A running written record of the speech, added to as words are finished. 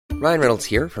Ryan Reynolds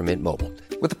here from Mint Mobile.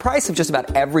 With the price of just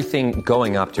about everything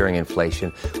going up during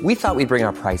inflation, we thought we'd bring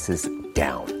our prices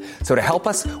down. So to help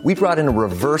us, we brought in a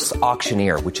reverse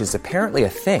auctioneer, which is apparently a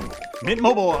thing. Mint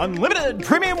Mobile Unlimited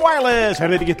Premium Wireless. How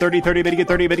to get 30, 30, bit to get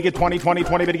 30, bit to get 20, 20,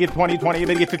 20, bit to get 20, 20,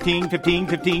 bit to get 15, 15,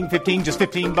 15, 15, just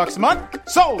 $15 a month?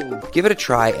 Sold! Give it a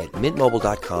try at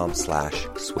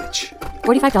mintmobile.com/switch.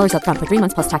 $45 up front for 3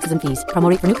 months plus taxes and fees. Promo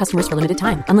rate for new customers for limited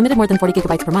time. Unlimited more than 40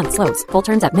 gigabytes per month. Slows full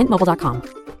terms at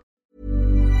mintmobile.com.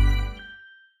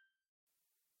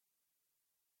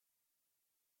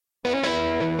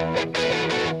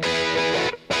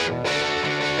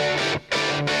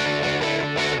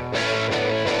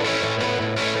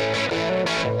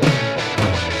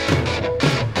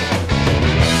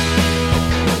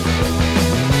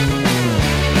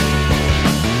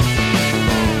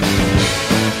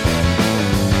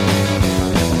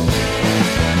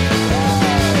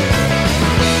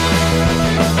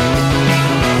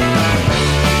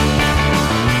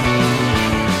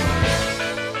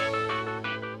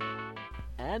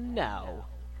 And now,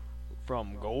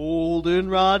 from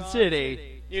Goldenrod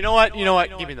City. You know what?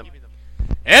 Give me them.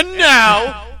 And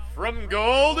now, from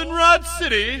Goldenrod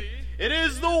City, it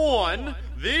is the one,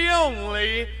 the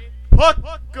only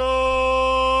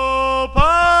Puckle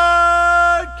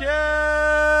Podcast!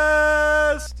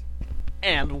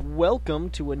 And welcome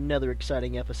to another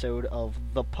exciting episode of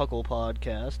the Puckle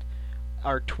Podcast.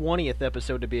 Our 20th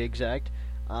episode to be exact.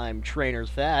 I'm Trainer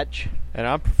Thatch. And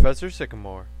I'm Professor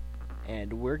Sycamore.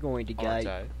 And we're going to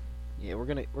guide. Yeah, we're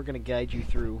gonna guide you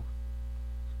through.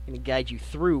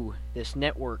 This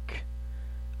network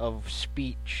of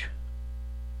speech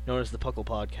known as the Puckle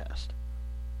Podcast.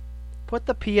 Put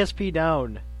the PSP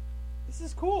down. This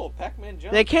is cool. Pac-Man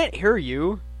jumps. They can't hear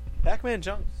you. Pac-Man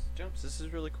jumps. This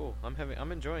is really cool.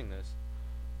 I'm enjoying this.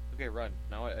 Okay, run.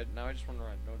 Now I just want to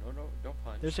run. No, don't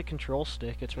punch. There's a control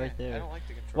stick. It's right there. I don't like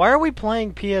the control. Why are we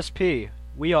playing PSP?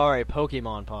 We are a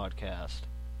Pokemon podcast.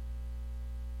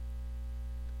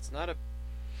 It's not a...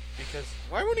 Because...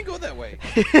 Why wouldn't he go that way?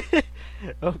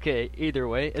 Okay, either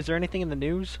way. Is there anything in the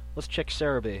news? Let's check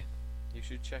Cerebi. You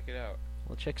should check it out.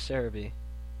 We'll check Cerebi.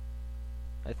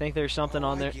 I think there's something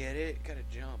on there. I get it. Gotta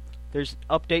jump. There's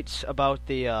updates about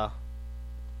the,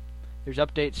 There's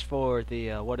updates for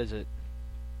the, what is it?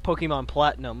 Pokemon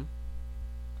Platinum.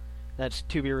 That's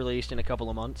to be released in a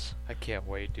couple of months. I can't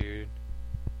wait, dude.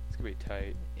 It's gonna be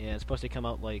tight. Yeah, it's supposed to come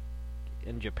out, like,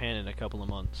 in Japan in a couple of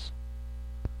months.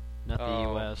 Not the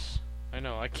US. I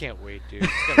know, I can't wait, dude.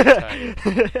 It's gonna be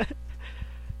tight.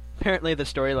 Apparently the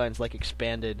storyline's, like,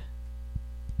 expanded.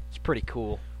 It's pretty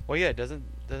cool. Well, yeah, doesn't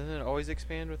it always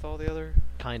expand with all the other...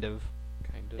 Kind of.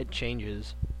 Kind of. It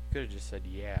changes. You could have just said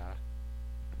yeah.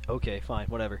 Okay, fine,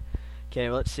 whatever. Okay,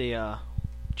 well, let's see, Oh,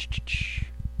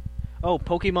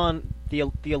 Pokemon... The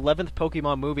 11th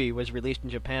Pokemon movie was released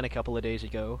in Japan a couple of days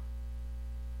ago.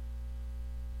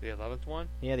 The 11th one?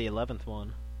 Yeah, the 11th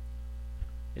one.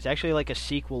 It's actually like a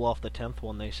sequel off the 10th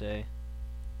one, they say.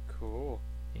 Cool.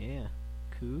 Yeah,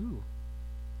 cool.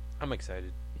 I'm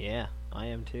excited. Yeah, I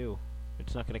am too.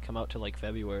 It's not going to come out till like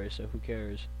February, so who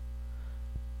cares?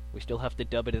 We still have to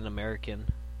dub it in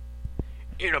American.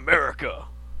 In America!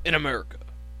 In America.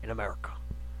 In America.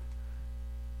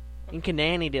 In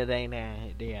Canada,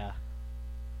 yeah.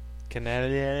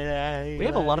 Canada. We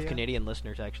have a lot of Canadian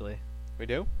listeners, actually. We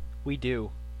do? We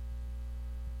do.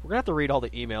 We're going to have to read all the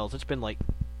emails. It's been like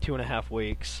 2.5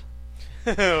 weeks.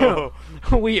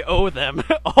 We owe them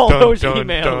all those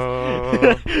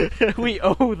emails. We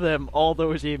owe them all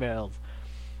those emails.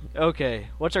 Okay,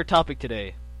 what's our topic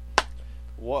today?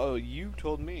 Well, you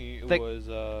told me it was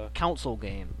console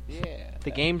game. Yeah. The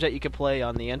games that you could play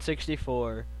on the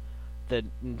N64, the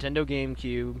Nintendo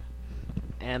GameCube,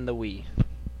 and the Wii.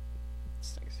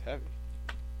 This thing's heavy.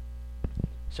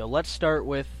 So let's start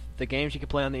with the games you could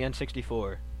play on the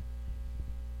N64.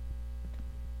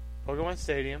 Pokemon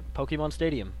Stadium. Pokemon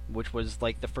Stadium, which was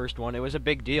like the first one. It was a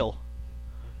big deal.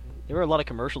 There were a lot of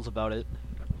commercials about it.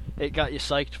 It got you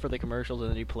psyched for the commercials, and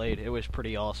then you played. It was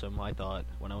pretty awesome, I thought,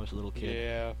 when I was a little kid.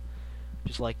 Yeah.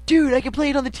 Just like, dude, I can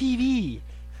play it on the TV!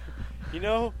 You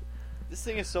know, this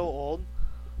thing is so old.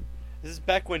 This is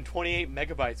back when 28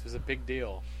 megabytes was a big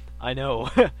deal. I know.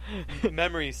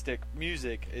 Memory stick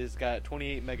music is got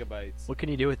 28 megabytes. What can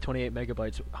you do with 28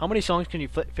 megabytes? How many songs can you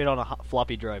fit on a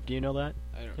floppy drive? Do you know that?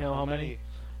 I don't know. You know how many?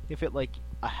 You fit like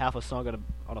a half a song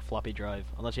on a floppy drive,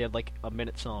 unless you had like a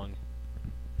minute song.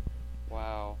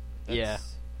 Wow.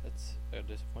 That's a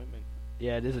disappointment.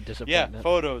 Yeah, it is a disappointment. Yeah,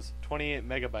 photos, 28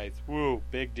 megabytes. Woo,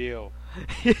 big deal.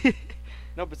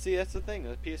 No, but see, that's the thing.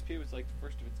 The PSP was like the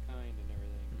first of its kind and everything.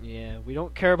 Yeah, we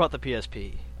don't care about the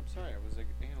PSP. I'm sorry, I was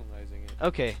analyzing it.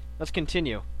 Okay, let's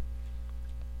continue.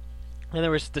 And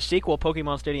there was the sequel,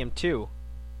 Pokemon Stadium 2,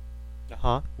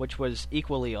 which was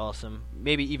equally awesome,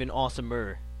 maybe even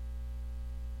awesomer.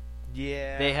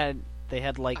 Yeah. They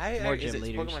had like more is gym it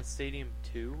leaders. Pokemon Stadium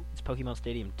 2? It's Pokemon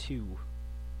Stadium 2.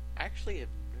 Actually, I've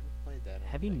never played that.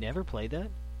 Have you never played that?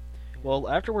 Well,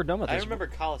 after we're done with this, I remember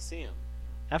Coliseum.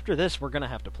 after this, we're gonna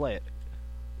have to play it.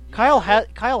 Kyle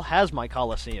has my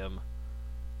Coliseum.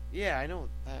 Yeah, I know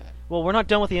that. Well, we're not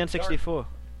done with the N64.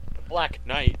 The Black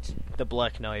Knight. The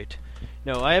Black Knight.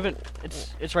 No, I haven't.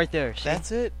 It's right there. See?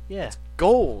 That's it? Yeah.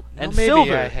 Gold. And maybe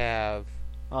silver. I have.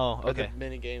 Oh, Are okay. the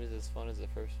mini games as fun as the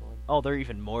first one? Oh, they're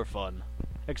even more fun.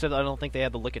 Except I don't think they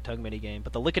had the Lick-a-Tongue minigame.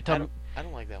 But the Lick-a-Tongue... I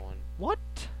don't like that one. What?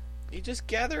 You just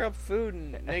gather up food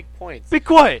and make points. Be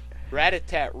quiet!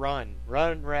 Rat-a-tat Run.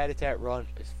 Run, Rat-a-tat Run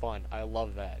is fun. I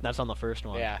love that. That's on the first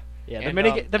one. Yeah. Yeah, And,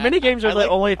 the minigames are the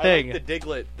only thing. I like the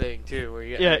Diglett thing, too, where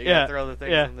you Yeah, gotta throw the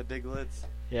things in the Diglets.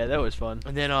 Yeah, that was fun.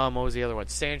 And then, what was the other one?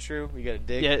 Sandshrew. You gotta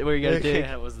dig. Yeah, where you gotta dig.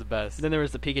 That was the best. Then there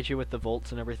was the Pikachu with the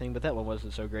volts and everything, but that one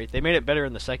wasn't so great. They made it better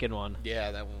in the second one.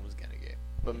 Yeah, that one was kinda gay.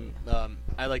 But,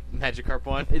 I like the Magikarp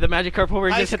one. The Magikarp where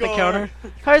you High just hit the score. counter.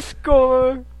 High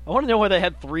score! I want to know why they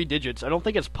had 3 digits. I don't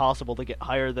think it's possible to get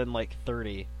higher than, like,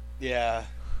 30. Yeah.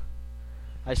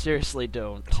 I seriously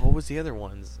don't. What was the other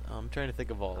ones? I'm trying to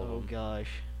think of all of Oh, them. gosh.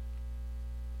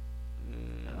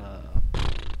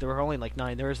 There were only, like,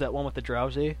 9. There was that one with the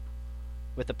Drowsy,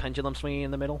 with the pendulum swinging in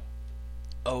the middle.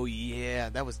 Oh, yeah.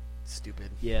 That was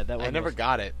stupid. Yeah, that one I never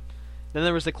got it. Then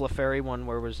there was the Clefairy one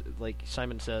where it was, like,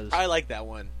 Simon Says. I like that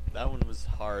one. That one was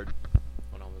hard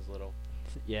when I was little.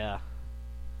 Yeah.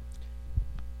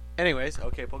 Anyways,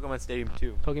 okay, Pokemon Stadium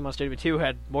 2. Pokemon Stadium 2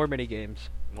 had more minigames.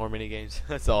 More minigames.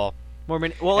 That's all. Well,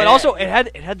 it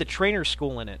had the trainer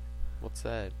school in it. What's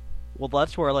that? Well,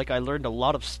 that's where, like, I learned a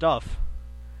lot of stuff.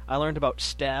 I learned about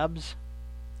stabs.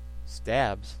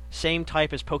 Stabs? Same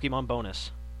type as Pokemon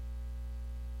Bonus.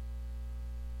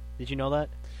 Did you know that?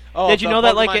 Oh, Did you know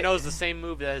that, like, it knows the same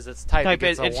move as its type. It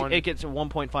gets a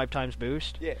 1.5 times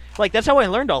boost. Yeah. Like, that's how I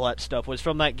learned all that stuff, was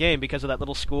from that game because of that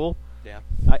little school. Yeah.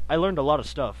 I learned a lot of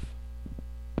stuff.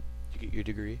 Did you get your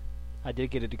degree? I did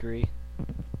get a degree.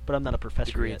 But I'm not a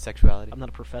professor Degree yet. in sexuality? I'm not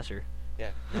a professor.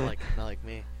 Yeah, not like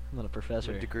me. I'm not a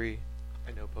professor. A degree.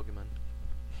 I know Pokemon.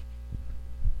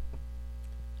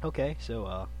 Okay,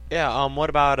 so, Yeah,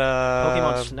 what about,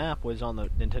 Pokemon Snap was on the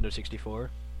Nintendo 64.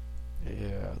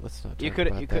 Yeah, let's not talk You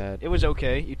could. It was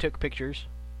okay. You took pictures.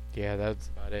 Yeah, that's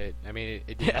about it. I mean,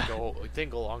 it didn't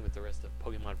go along with the rest of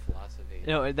Pokemon philosophy.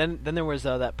 No, and then there was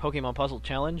that Pokemon Puzzle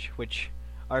Challenge, which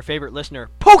our favorite listener,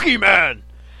 Pokemon,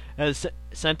 has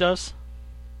sent us.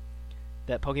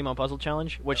 That Pokemon Puzzle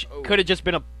Challenge, which could have just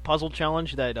been a puzzle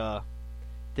challenge that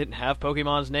didn't have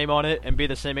Pokemon's name on it and be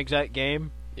the same exact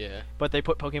game. Yeah. But they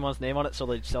put Pokemon's name on it so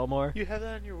they'd sell more. You have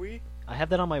that on your Wii? I have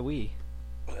that on my Wii.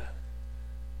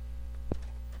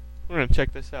 We're gonna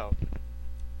check this out.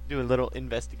 Do a little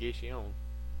investigation.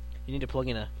 You need to plug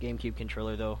in a GameCube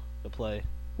controller though to play.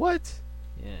 What?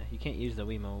 Yeah, you can't use the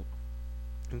Wiimote.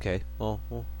 Okay. Well,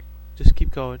 just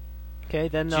keep going. Okay,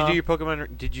 then. Did you do your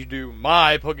Pokemon? Did you do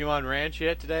my Pokemon Ranch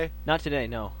yet today? Not today,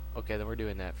 no. Okay, then we're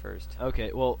doing that first.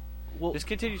 Okay, well, just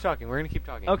continue talking. We're gonna keep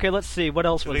talking. Okay, let's see what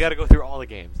else was. We got to go through all the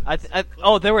games.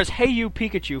 There was Hey You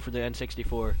Pikachu for the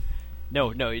N64.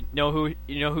 No, you know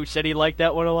who said he liked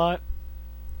that one a lot?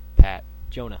 Pat.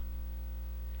 Jonah.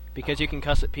 Because you can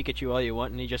cuss at Pikachu all you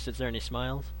want, and he just sits there and he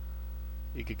smiles.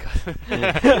 You could cuss.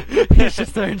 He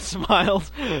sits there and smiles.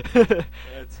 That's funny.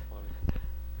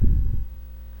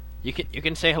 You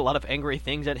can say a lot of angry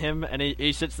things at him, and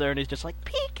he sits there and he's just like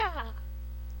Pika.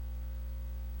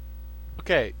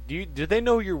 Okay, do they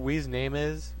know your Wii's name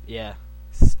is? Yeah.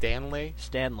 Stanley.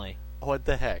 What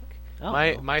the heck?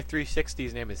 My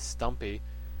 360's name is Stumpy.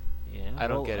 Yeah. I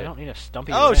don't get it. I don't need a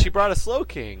Stumpy. Oh, she brought a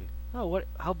Slowking. Oh, what?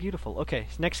 How beautiful. Okay,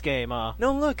 next game. No,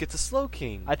 look, it's a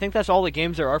Slowking. I think that's all the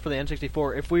games there are for the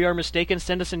N64. If we are mistaken,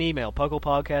 send us an email,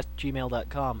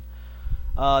 pugglepodcast@gmail.com.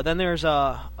 Then there's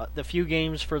the few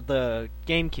games for the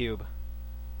GameCube.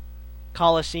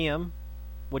 Coliseum,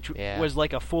 which was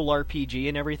like a full RPG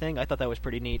and everything. I thought that was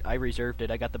pretty neat. I reserved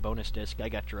it. I got the bonus disc. I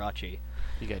got Jirachi.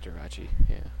 You got Jirachi,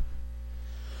 yeah.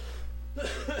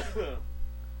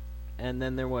 And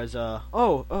then there was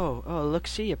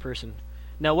look-see a person.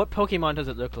 Now, what Pokemon does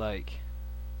it look like?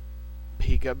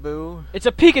 Peekaboo? It's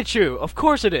a Pikachu! Of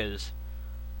course it is!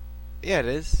 Yeah, it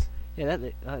is. Yeah,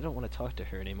 I don't want to talk to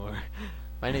her anymore.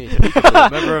 My name is Peekaboo,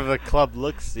 member of the club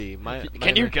Look-See.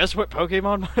 Can you guess what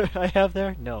Pokemon I have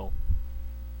there? No.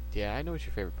 Yeah, I know what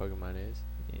your favorite Pokemon is.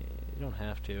 Yeah, you don't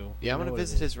have to. Yeah, I'm going to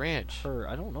visit his ranch.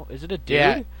 I don't know. Is it a dude?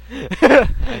 Yeah.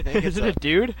 I think is it a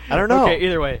dude? I don't know. Okay,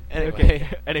 either way. Anyway. Okay,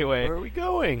 anyway. Where are we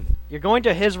going? You're going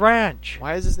to his ranch.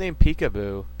 Why is his name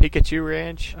Peekaboo? Pikachu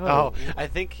Ranch? Oh. I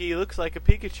think he looks like a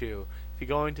Pikachu. If you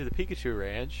go into the Pikachu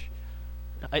Ranch.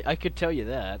 I could tell you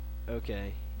that.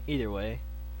 Okay. Either way.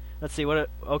 Let's see,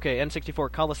 okay,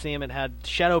 N64 Coliseum, it had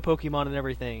Shadow Pokemon and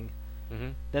everything. Mm-hmm.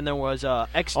 Then there was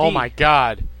XD. Oh my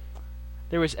god.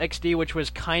 There was XD, which was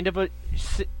kind of a...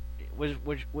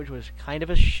 which was kind of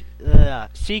a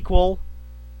sequel.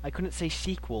 I couldn't say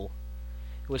sequel.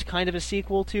 It was kind of a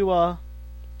sequel to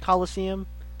Coliseum.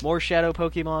 More Shadow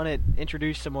Pokemon. It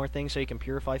introduced some more things so you can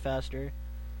purify faster.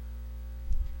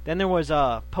 Then there was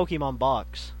Pokemon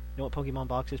Box. You know what Pokemon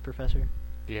Box is, Professor?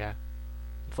 Yeah.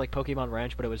 It's like Pokemon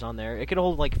Ranch, but it was on there. It could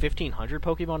hold like 1,500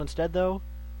 Pokemon instead, though.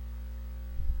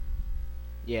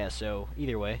 Yeah, so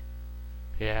either way.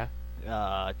 Yeah.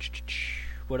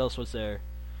 What else was there?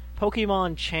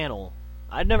 Pokemon Channel.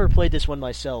 I'd never played this one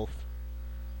myself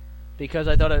because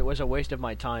I thought it was a waste of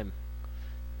my time.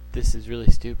 This is really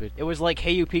stupid. It was like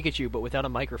Hey You Pikachu, but without a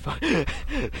microphone.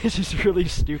 This is really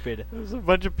stupid. There's a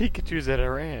bunch of Pikachus at a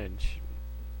ranch.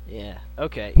 Yeah.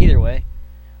 Okay. Either way,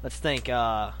 let's think.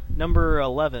 Number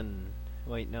 11.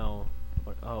 Wait, no.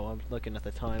 Oh, I'm looking at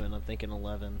the time and I'm thinking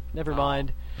 11. Never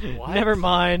mind. What? Never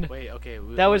mind. Wait. Okay.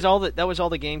 That was all the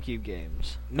GameCube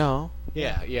games. No.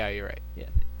 Yeah. You're right. Yeah.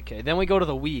 Okay. Then we go to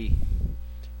the Wii.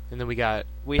 And then we got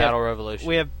Battle Revolution.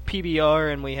 We have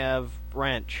PBR and we have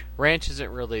Ranch. Ranch isn't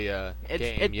really a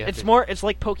game. It's more. It's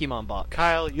like Pokemon Box.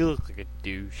 Kyle, you look like a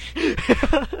douche.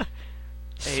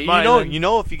 Hey, Smiling. you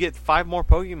know, if you get 5 more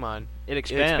Pokemon, It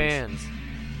expands.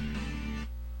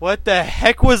 What the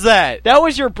heck was that? That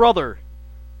was your brother.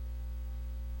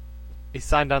 He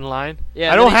signed online?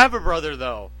 Yeah. I don't have a brother,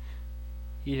 though.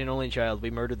 He's an only child.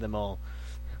 We murdered them all.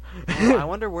 Oh, I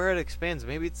wonder where it expands.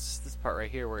 Maybe it's this part right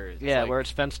here where it's where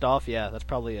it's fenced off. Yeah, that's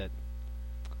probably it.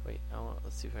 Wait,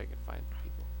 let's see if I can find the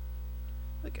people.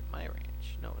 Look at my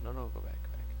ranch. No, go back.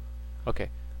 Okay.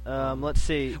 Let's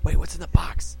see. Wait, what's in the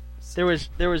box? There was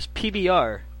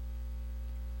PBR.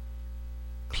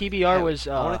 PBR was.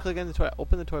 I want to click on the toy.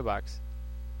 Open the toy box.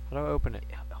 How do I open it?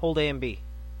 Hold A and B.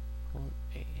 Hold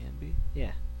A and B.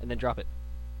 Yeah, and then drop it.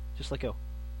 Just let go.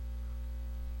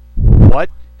 What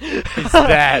is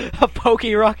that? A Poke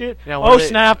Rocket? Now,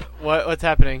 snap! What's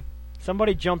happening?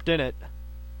 Somebody jumped in it.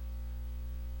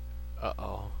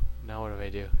 Uh-oh. Now what do I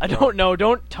do? I don't know.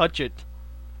 Don't touch it.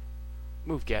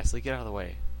 Move, Ghastly. Get out of the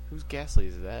way. Whose Ghastly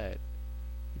is that?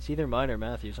 It's either mine or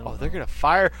Matthew's. I don't know. They're going to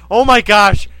fire. Oh my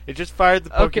gosh! It just fired the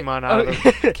Pokemon out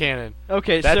of the cannon.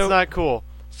 Okay, That's not cool.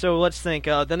 So let's think.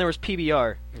 Then there was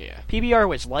PBR. Yeah. PBR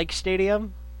was like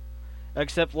Stadium,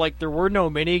 except like there were no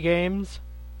mini games.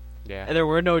 Yeah. And there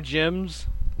were no gyms.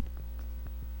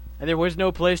 And there was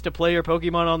no place to play your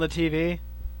Pokemon on the TV.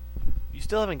 You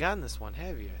still haven't gotten this one,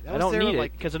 have you? I don't need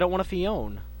it because I don't want a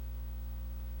Fion.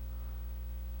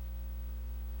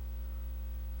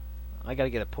 I gotta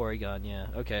get a Porygon, yeah.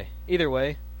 Okay. Either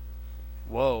way.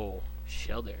 Whoa.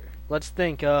 Shelter. Let's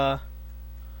think, yeah,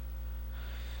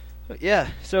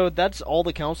 so that's all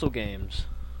the console games.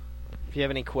 If you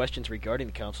have any questions regarding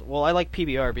the console. Well, I like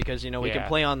PBR because, we can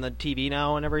play on the TV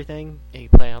now and everything. And you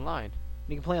can play online.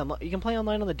 You can play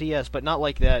online on the DS, but not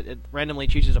like that. It randomly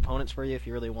chooses opponents for you if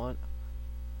you really want.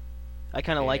 I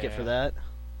kind of like it for that.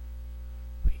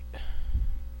 Wait.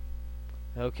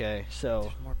 Okay, so...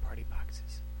 There's more party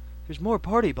boxes. There's more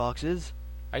party boxes?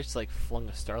 I just, flung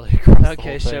a Starlight across the whole thing.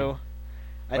 Okay, so...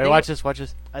 Wait, watch this.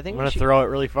 I think I'm gonna throw it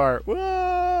really far.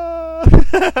 Whoa!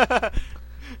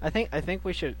 I think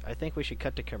we should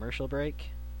cut to commercial break.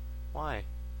 Why?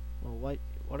 Well,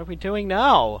 what are we doing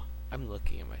now? I'm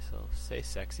looking at myself. Say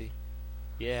sexy.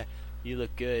 Yeah, you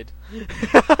look good.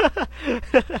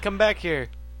 Come back here.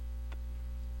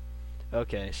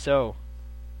 Okay, so...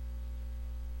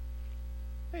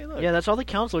 Hey, look. Yeah, that's all the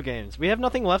console games. We have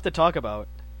nothing left to talk about.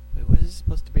 Wait, what is this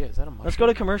supposed to be? Is that a mushroom? Let's go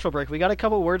to commercial break. We got a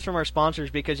couple words from our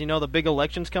sponsors because, the big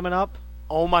election's coming up.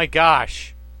 Oh my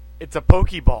gosh. It's a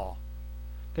Pokeball.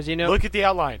 Because, Look at the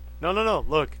outline. No.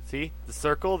 Look. See? The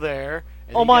circle there.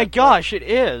 And oh my gosh, it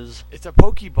is. It's a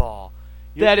Pokeball.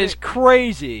 That is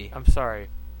crazy. I'm sorry.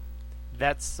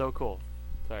 That's so cool.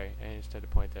 Sorry, I just had to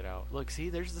point that out. Look, see?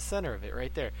 There's the center of it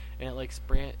right there. And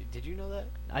it Did you know that?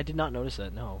 I did not notice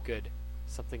that, no. Good.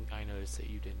 Something I noticed that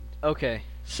you didn't. Okay,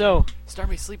 so... Start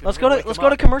me sleeping. Let's go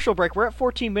to commercial break. We're at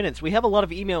 14 minutes. We have a lot of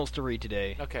emails to read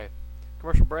today. Okay.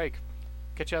 Commercial break.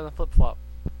 Catch you on the flip-flop.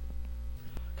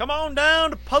 Come on down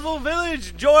to Puzzle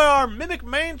Village. Enjoy our Mimic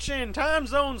Mansion, Time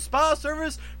Zone Spa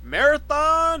Service,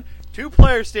 Marathon,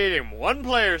 2-player stadium,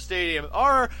 1-player stadium,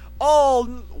 our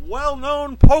all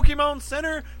well-known Pokemon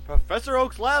Center, Professor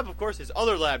Oak's lab, of course, his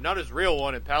other lab, not his real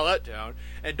one in Palette Town,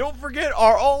 and don't forget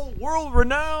our all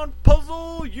world-renowned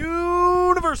Puzzle University.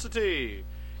 University.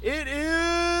 It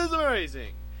is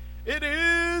amazing. It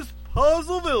is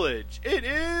Puzzle Village. It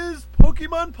is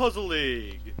Pokemon Puzzle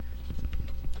League.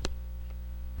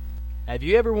 Have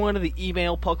you ever wanted to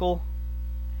email Puckle?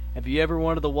 Have you ever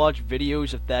wanted to watch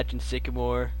videos of Thatch and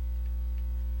Sycamore?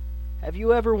 Have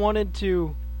you ever wanted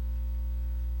to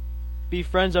be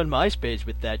friends on MySpace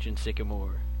with Thatch and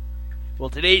Sycamore? Well,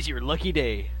 today's your lucky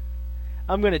day.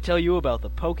 I'm going to tell you about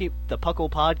the Puckle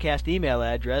Podcast email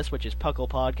address, which is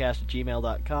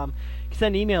pucklepodcast@gmail.com. You can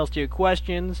send emails to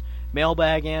questions,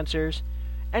 mailbag answers,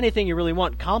 anything you really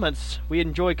want. Comments. We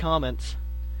enjoy comments.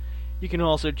 You can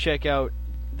also check out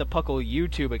the Puckle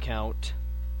YouTube account,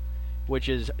 which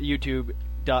is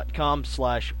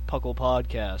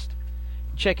youtube.com/pucklepodcast.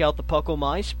 Check out the Puckle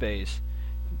MySpace,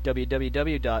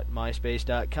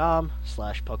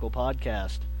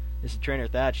 www.myspace.com/pucklepodcast. This is Trainer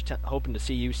Thatch, hoping to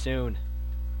see you soon.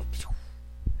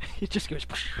 It just goes.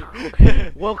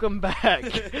 Welcome back.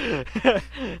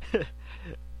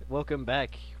 Welcome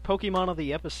back. Pokemon of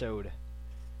the episode.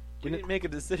 We didn't make a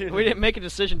decision. We didn't make a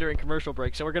decision during commercial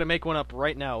break, so we're going to make one up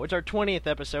right now. It's our 20th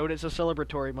episode. It's a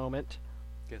celebratory moment.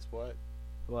 Guess what?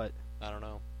 What? I don't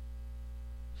know.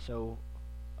 So,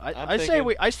 I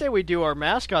say we do our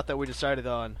mascot that we decided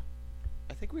on.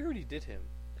 I think we already did him.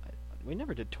 We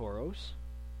never did Tauros.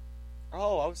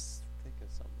 Oh, I was thinking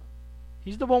something.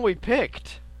 He's the one we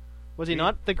picked. Was he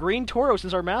not? The green Tauros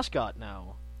is our mascot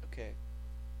now. Okay.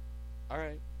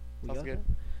 Alright. We Sounds got good. that?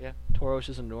 Yeah. Tauros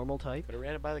is a normal type. Could have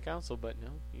ran it by the council, but no.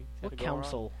 You had What to go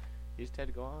council? on. You just had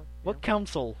to go on. What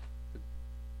council?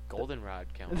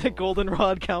 Goldenrod Council. The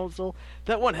Goldenrod Council?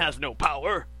 That one has no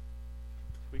power.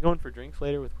 We going for drinks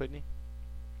later with Whitney?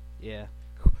 Yeah.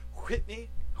 Whitney?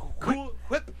 Cool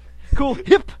Whip? Cool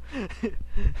hip.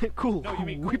 Cool. No, you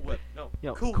mean Cool whip. Whip. No.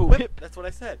 Yeah, Cool Cool Whip. Whip. That's what I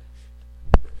said.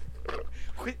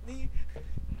 Whitney?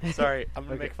 Sorry, I'm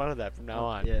going to make fun of that from now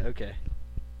on. Yeah, okay.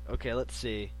 Okay, let's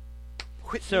see.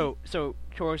 Whitney? So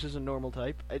Tauros is a normal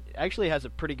type. It actually has a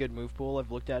pretty good move pool.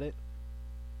 I've looked at it.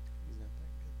 He's not that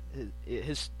good.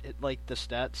 His like the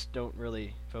stats don't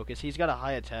really focus. He's got a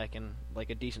high attack and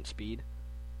like a decent speed.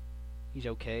 He's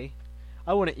okay.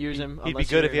 I wouldn't use him. He'd be unless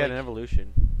good you if he were, had like, an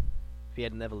evolution. If he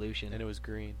had an evolution. And it was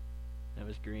green. It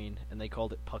was green, and they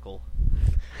called it Puckle.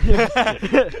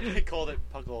 They called it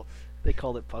Puckle. They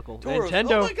called it Puckle. Tauros.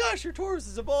 Nintendo. Oh my gosh, your Tauros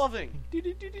is evolving. Your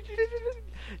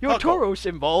Puckle. Tauros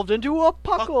evolved into a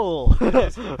Puckle.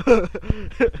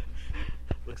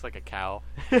 Looks like a cow.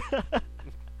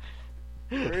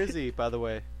 Where is he, by the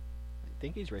way? I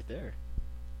think he's right there.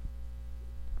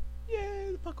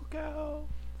 Yay, the Puckle cow.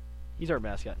 He's our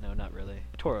mascot. No, not really.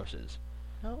 Tauros is.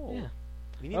 No. Yeah.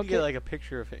 We need to get like a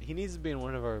picture of him. He needs to be in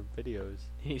one of our videos.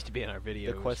 He needs to be in our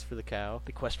video. The quest for the cow.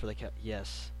 The quest for the cow.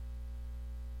 Yes.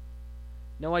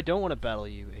 No, I don't want to battle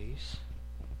you, Ace.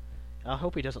 I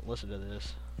hope he doesn't listen to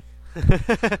this.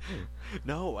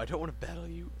 No, I don't want to battle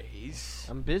you, Ace.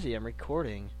 I'm busy. I'm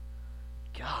recording.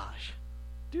 Gosh.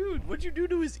 Dude, what'd you do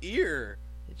to his ear?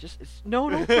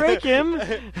 No, don't break him.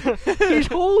 He's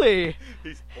holy.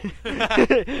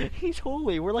 He's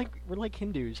holy. We're like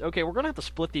Hindus. Okay, we're gonna have to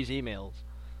split these emails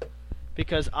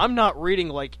because I'm not reading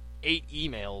like 8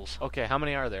 emails. Okay, how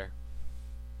many are there?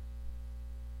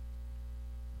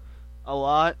 A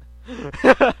lot.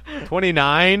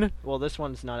 29? Well, this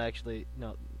one's not actually.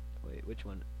 No, wait, which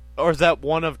one? Or is that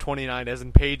one of 29 as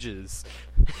in pages?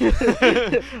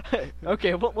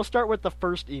 Okay, we'll start with the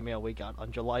first email we got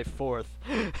on July 4th.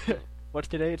 What's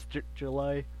today? It's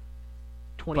July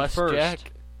 21st. Bus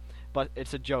Jack? But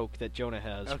it's a joke that Jonah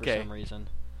has for Okay. some reason.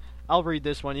 I'll read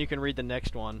this one. You can read the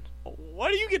next one.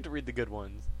 Why do you get to read the good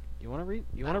ones? You want to read?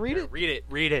 You want to read it?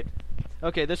 Read it.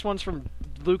 Okay, this one's from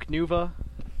Luke Nuva.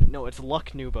 No, it's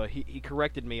Luck Nuva. He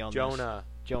corrected me on this.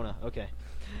 Jonah. Okay.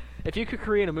 If you could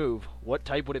create a move, what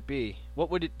type would it be? What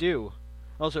would it do?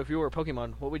 Also, if you were a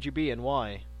Pokemon, what would you be and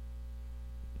why?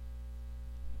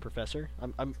 Professor,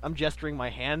 I'm gesturing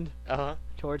my hand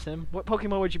towards him. What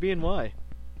Pokemon would you be and why?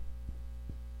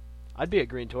 I'd be a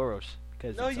Green Tauros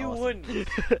because No, it's you awesome. wouldn't.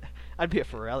 I'd be a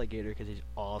Feraligatr because he's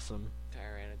awesome.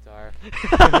 Tyranitar.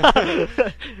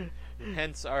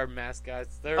 Hence our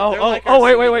mascots. They're like our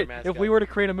wait. singular If mascots. we were to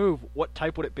create a move, what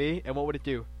type would it be and what would it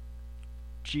do?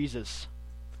 Jesus.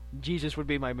 Jesus would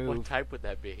be my move. What type would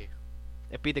that be?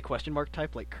 It'd be the question mark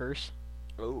type, like curse.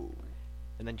 Oh.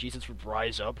 And then Jesus would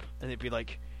rise up, and it'd be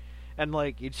like, and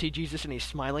like you'd see Jesus and he's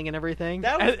smiling and everything.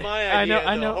 That was my idea.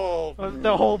 I know.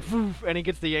 The whole poof, and he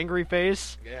gets the angry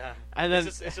face. Yeah. And then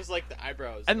it's just like the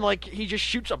eyebrows. and like he just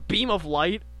shoots a beam of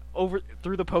light over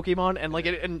through the Pokemon, and like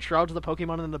it enshrouds the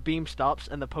Pokemon, and then the beam stops,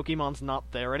 and the Pokemon's not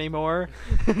there anymore.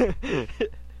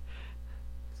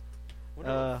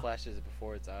 wonder what flashes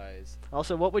before its eyes.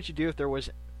 Also, what would you do if there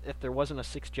wasn't a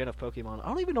 6th gen of Pokemon? I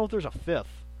don't even know if there's a 5th.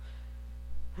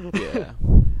 Yeah.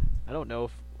 I don't know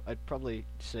if I'd probably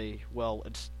say, well,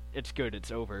 it's good,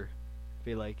 it's over.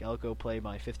 Be like, I'll go play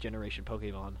my 5th generation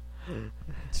Pokemon.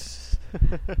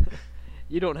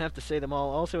 You don't have to say them all.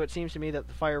 Also, it seems to me that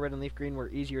the Fire Red and Leaf Green were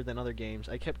easier than other games.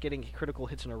 I kept getting critical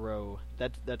hits in a row.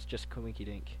 That's just Coinky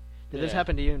Dink. Did this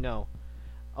happen to you? No.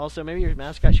 Also, maybe your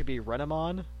mascot should be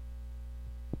Renamon?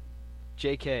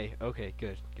 JK. Okay,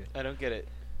 good. I don't get it.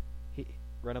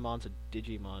 Renamon's a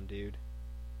Digimon, dude.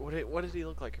 What did he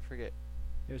look like? I forget.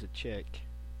 It was a chick.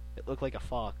 It looked like a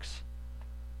fox.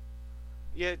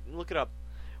 Yeah, look it up.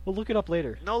 We'll look it up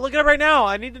later. No, look it up right now.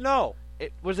 I need to know.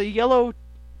 It was a yellow,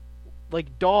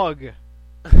 dog.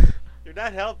 You're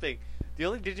not helping. The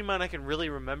only Digimon I can really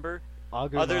remember,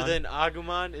 Agumon. other than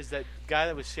Agumon, is that guy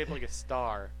that was shaped like a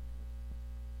star.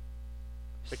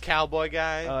 The cowboy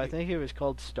guy. I think it was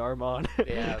called Starmon.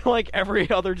 Yeah. Like every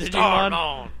other Digimon.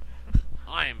 Starmon.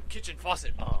 I am Kitchen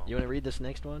Faucet Mom. You want to read this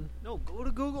next one? No, go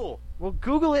to Google. We'll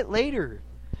Google it later.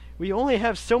 We only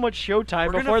have so much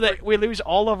showtime before we lose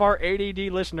all of our ADD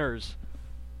listeners.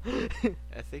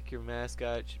 I think your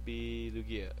mascot should be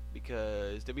Lugia,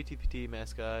 because WTPT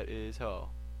mascot is Ho.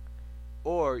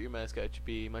 Or your mascot should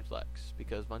be Munchlax,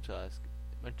 because Munchlax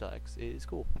is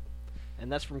cool.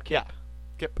 And that's from Kip. Yeah,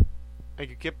 Kip. Thank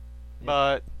you, Kip.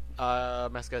 Yeah.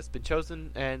 But mascot's been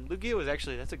chosen, and Lugia was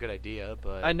that's a good idea,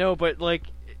 but... I know, but,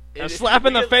 a slap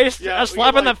in the face to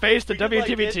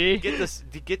WTPT.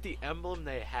 Get the emblem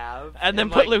they have, and then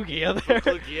put Lugia there.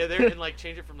 Put Lugia there, and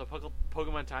change it from the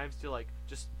Pokemon Times to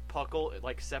just Puckle,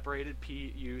 separated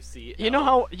PUCL.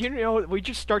 You know we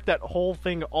just start that whole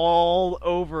thing all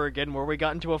over again, where we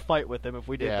got into a fight with him if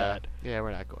we did that. Yeah,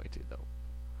 we're not going to though.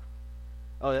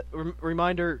 Oh,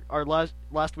 reminder: our last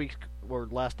week's or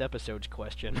last episode's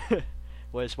question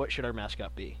was, "What should our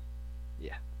mascot be?"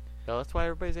 Yeah. Well, that's why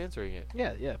everybody's answering it.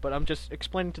 Yeah, but I'm just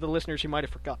explaining to the listeners who might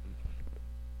have forgotten.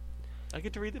 I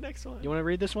get to read the next one. You want to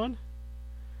read this one?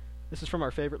 This is from our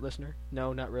favorite listener.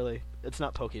 No, not really. It's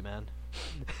not Pokemon.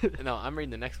 No, I'm reading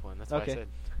the next one. That's what I said.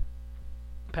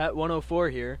 Pat 104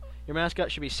 here. Your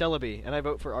mascot should be Celebi, and I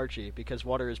vote for Archie, because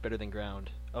water is better than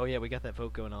ground. Oh yeah, we got that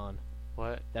vote going on.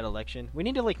 What? That election. We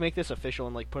need to make this official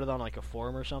and put it on a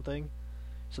forum or something,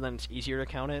 so then it's easier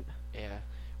to count it. Yeah.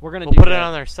 We'll put it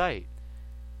on our site.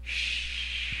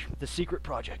 Shh. The secret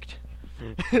project.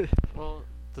 Well,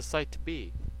 the site to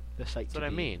be. The site That's to what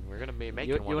be. I mean. We're gonna be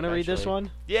making one. You want to read this one?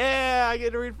 Yeah, I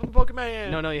get to read from Pokemon.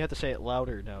 No, you have to say it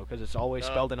louder now, because it's always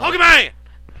spelled in Pokemon.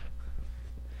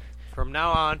 From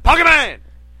now on, Pokemon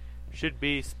should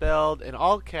be spelled in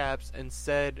all caps and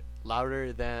said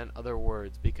louder than other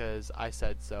words, because I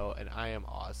said so, and I am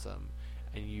awesome,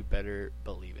 and you better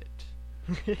believe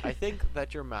it. I think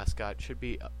that your mascot should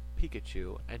be a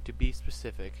Pikachu, and to be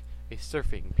specific, a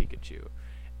surfing Pikachu.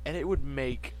 And it would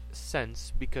make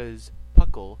sense because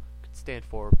Puckle could stand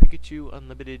for Pikachu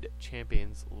Unlimited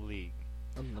Champions League.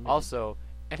 Also,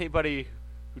 anybody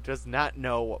who does not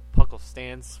know what Puckle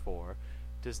stands for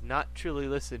does not truly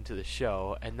listen to the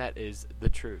show, and that is the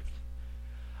truth.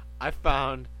 I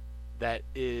found that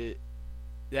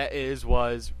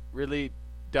was really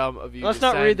dumb of you. Let's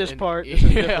not read this part. This is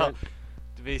different.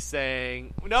 To be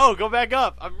saying, no, go back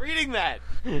up. I'm reading that.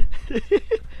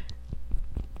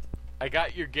 I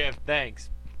got your gift, thanks.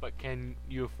 But can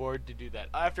you afford to do that?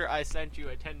 After I sent you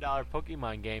a $10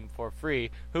 Pokemon game for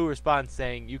free, who responds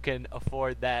saying you can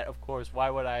afford that? Of course, why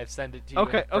would I have sent it to you?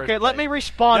 Okay, let me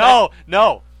respond.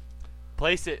 No.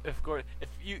 Place it, of course. If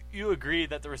you agree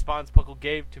that the response Puckle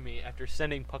gave to me after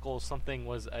sending Puckle something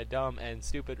was a dumb and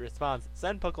stupid response,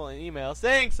 send Puckle an email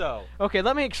saying so. Okay,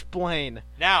 let me explain.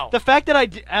 Now. The fact that I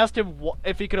asked him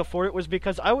if he could afford it was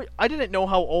because I didn't know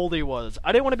how old he was.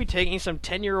 I didn't want to be taking some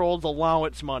 10-year-old's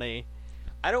allowance money.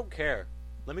 I don't care.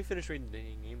 Let me finish reading the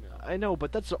email. I know,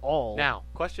 but that's all. Now,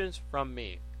 questions from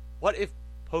me. What if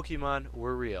Pokemon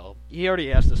were real? He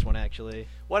already asked this one, actually.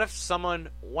 What if someone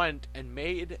went and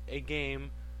made a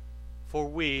game for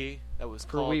Wii that was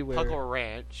called Puckle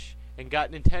Ranch and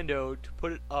got Nintendo to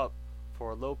put it up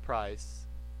for a low price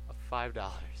of $5?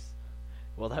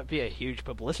 Well, that'd be a huge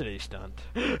publicity stunt.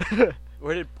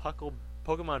 Where did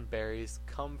Pokemon berries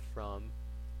come from?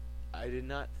 I did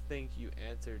not think you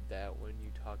answered that when you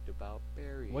talked about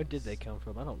berries. Where did they come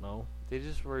from? I don't know. They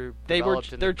just were.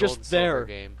 They're just there.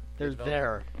 Game. They're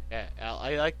there. Yeah,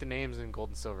 I like the names in Gold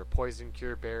and Silver. Poison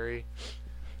Cure Berry.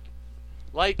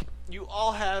 Like you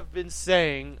all have been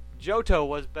saying, Johto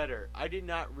was better. I did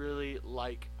not really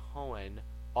like Hoenn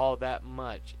all that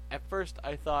much. At first,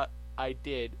 I thought I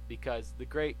did because the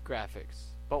great graphics.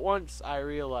 But once I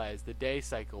realized the day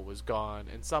cycle was gone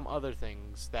and some other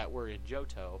things that were in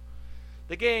Johto,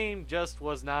 the game just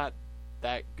was not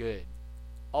that good.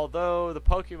 Although the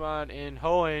Pokemon in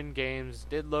Hoenn games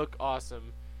did look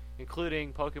awesome,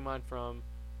 including Pokemon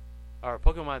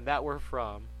that were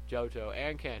from Johto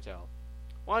and Kanto.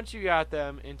 Once you got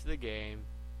them into the game,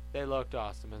 they looked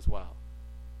awesome as well.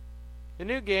 The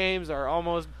new games are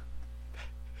almost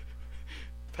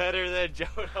better than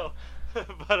Johto,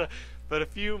 but a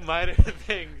few minor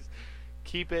things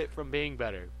keep it from being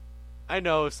better. I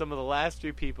know some of the last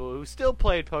 3 people who still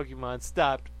played Pokemon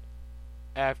stopped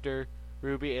after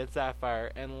Ruby and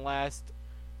Sapphire and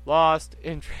lost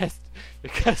interest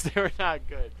because they were not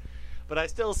good. But I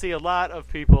still see a lot of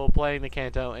people playing the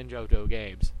Kanto and Johto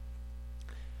games.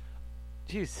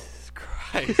 Jesus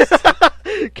Christ.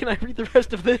 Can I read the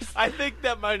rest of this? I think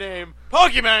that my name,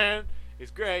 Pokemon,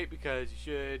 is great because you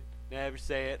should never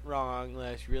say it wrong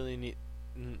unless you really need...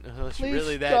 Unless you're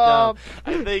really that dumb.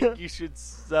 I think you should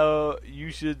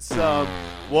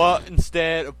what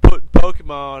instead of putting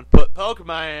Pokemon, put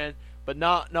Pokemon, but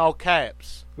not in all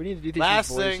caps. We need to do these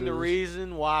Last voices. thing, the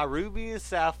reason why Ruby and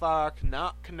Sapphire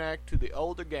cannot connect to the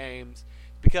older games is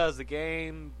because the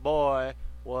Game Boy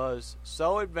was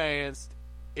so advanced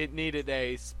it needed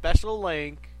a special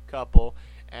link couple,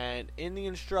 and in the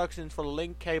instructions for the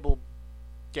link cable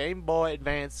Game Boy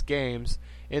Advance games,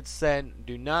 it said,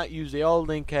 do not use the old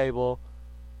link cable,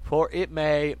 for it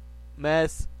may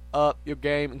mess up your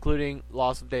game, including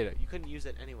loss of data. You couldn't use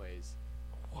it anyways.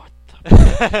 What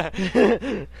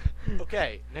the...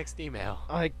 Okay, next email.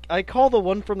 I call the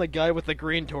one from the guy with the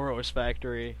green Tauros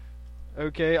factory.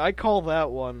 Okay, I call that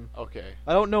one. Okay.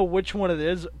 I don't know which one it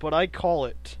is, but I call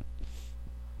it.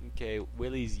 Okay,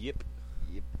 Willie's Yip.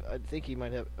 Yep, I think he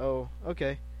might have... Oh,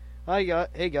 okay.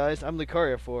 Hey guys, I'm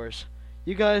Lucaria Force.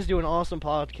 You guys do an awesome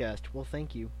podcast. Well,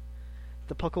 thank you.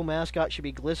 The Puckle mascot should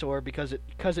be Gliscor because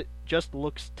it just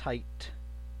looks tight.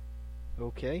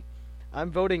 Okay.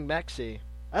 I'm voting Mexi.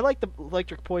 I like the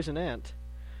electric poison ant.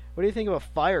 What do you think of a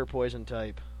fire poison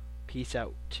type? Peace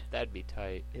out. That'd be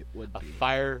tight. It would be. A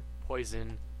fire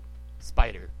poison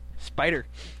spider. Spider.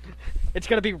 It's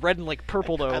gonna be red and like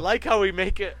purple though. I like how we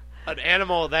make it an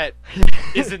animal that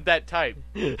isn't that type.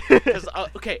 Because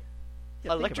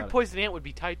electric poison ant would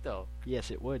be tight though. Yes,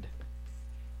 it would.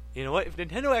 You know what? If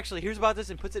Nintendo actually hears about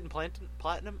this and puts it in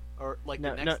platinum or like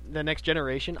the next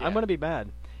generation, yeah. I'm gonna be mad.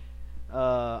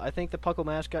 I think the Puckle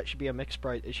mascot should be a mixed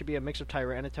sprite. It should be a mix of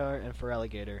Tyranitar and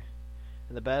Feraligatr.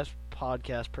 And the best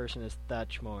podcast person is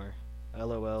Thatchmore.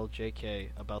 LOL JK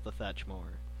about the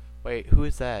Thatchmore. Wait, who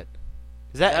is that?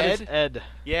 Is that Ed? Is Ed.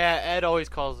 Yeah, Ed always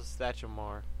calls us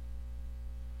Thatchmore.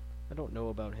 I don't know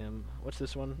about him. What's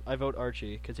this one? I vote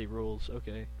Archie because he rules.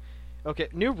 Okay. Okay,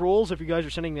 new rules if you guys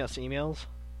are sending us emails.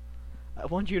 I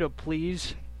want you to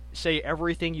please say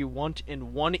everything you want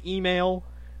in one email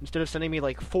instead of sending me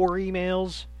like 4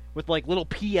 emails with like little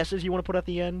PSs you want to put at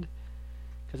the end.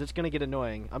 Because it's going to get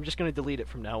annoying. I'm just going to delete it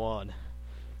from now on.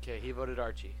 Okay, he voted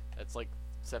Archie. That's like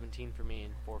 17 for me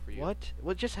and 4 for you. What?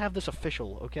 We'll just have this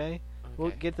official, okay?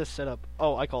 We'll get this set up.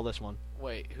 Oh, I call this one.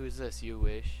 Wait, who's this? You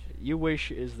Wish? You Wish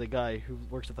is the guy who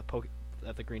works at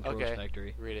the Green Tauros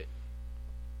factory. Read it.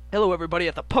 Hello, everybody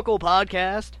at the Puckle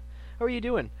Podcast. How are you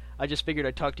doing? I just figured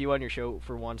I'd talk to you on your show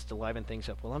for once to liven things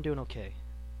up. Well, I'm doing okay.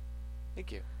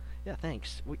 Thank you. Yeah,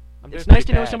 thanks. I'm It's doing nice to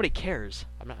pretty know bad. somebody cares.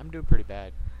 I'm doing pretty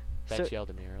bad. So- That yelled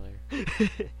at me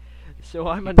earlier.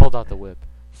 So He pulled out the whip.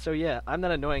 So yeah, I'm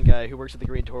that annoying guy who works at the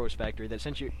Green Tauros factory that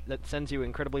sends you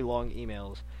incredibly long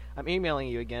emails. I'm emailing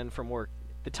you again from work.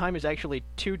 The time is actually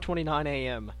 2:29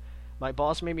 a.m. My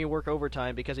boss made me work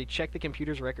overtime because he checked the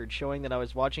computer's record showing that I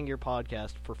was watching your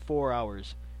podcast for 4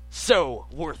 hours. So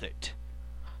worth it.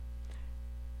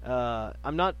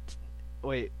 I'm not.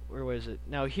 Wait, where was it?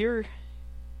 Now here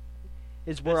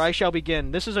is where I shall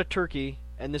begin. This is a turkey,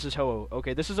 and this is Ho-Oh.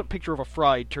 Okay, this is a picture of a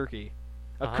fried turkey,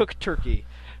 a cooked turkey.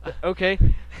 Okay,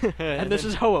 and this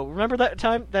is Ho-Oh. Remember that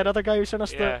time, that other guy who sent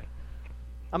us the...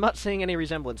 I'm not seeing any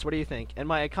resemblance. What do you think? And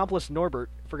my accomplice Norbert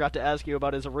forgot to ask you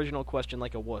about his original question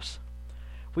like a wuss.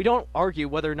 We don't argue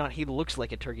whether or not he looks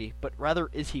like a turkey, but rather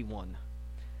is he one.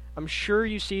 I'm sure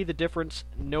you see the difference,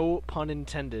 no pun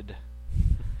intended.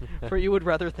 For you would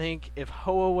rather think if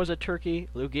Ho-Oh was a turkey,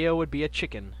 Lugia would be a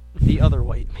chicken, the other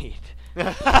white meat.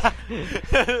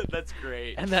 That's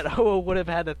great. And that Ho-Oh would have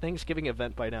had a Thanksgiving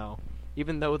event by now,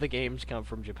 even though the games come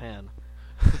from Japan.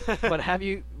 But have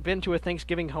you been to a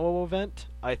Thanksgiving Ho-Oh event?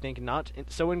 I think not.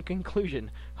 So in conclusion,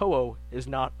 Ho-Oh is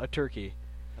not a turkey.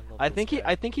 I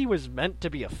think he was meant to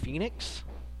be a phoenix.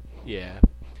 Yeah.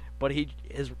 But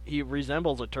he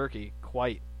resembles a turkey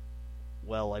quite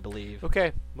well, I believe.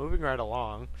 Okay, moving right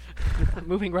along.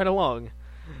 Moving right along,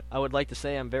 I would like to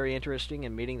say I'm very interested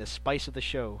in meeting the spice of the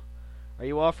show. Are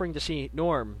you offering to see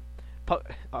Norm?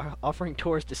 Offering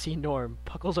tours to see Norm,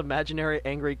 Puckle's imaginary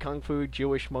angry kung fu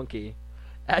Jewish monkey.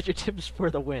 Adjectives for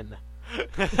the win.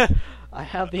 I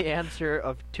have the answer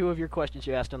of 2 of your questions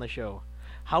you asked on the show.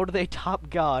 How do they top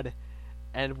God?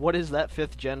 And what is that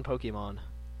 5th gen Pokemon?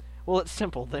 Well, it's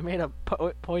simple. They made a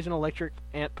poison electric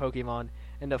ant Pokemon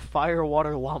and a fire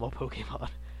water llama Pokemon.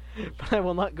 But I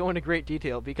will not go into great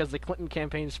detail because the Clinton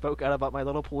campaign spoke out about my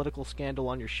little political scandal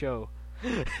on your show.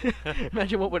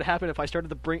 Imagine what would happen if I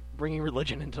started bringing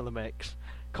religion into the mix.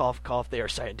 Cough, cough, they are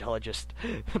Scientologists.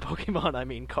 Pokemon, I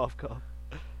mean, cough, cough.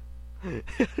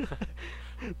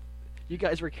 You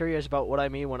guys were curious about what I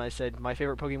mean when I said my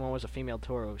favorite Pokemon was a female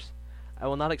Tauros. I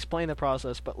will not explain the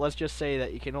process, but let's just say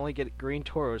that you can only get green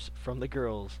Tauros from the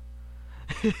girls.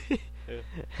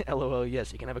 LOL,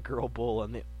 yes, you can have a girl bull,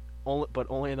 but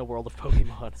only in the world of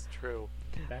Pokemon. It's true.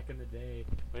 Back in the day.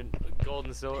 When Gold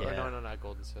and Silver... Yeah. No, not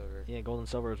Gold and Silver. Yeah, Gold and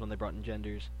Silver is when they brought in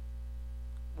genders.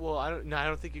 Well, I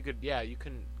don't think you could... Yeah, you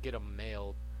can get a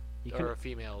male or a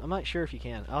female. I'm not sure if you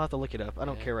can. I'll have to look it up. I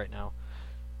don't Yeah. care right now.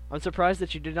 I'm surprised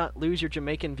that you did not lose your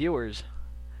Jamaican viewers.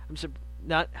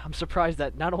 I'm surprised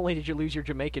that not only did you lose your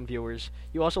Jamaican viewers,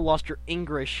 you also lost your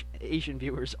English Asian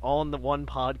viewers all in the one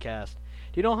podcast.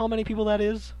 Do you know how many people that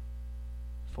is?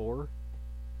 4?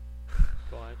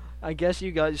 Go on. I guess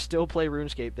you guys still play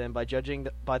RuneScape then by judging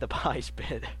by the pies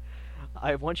bit.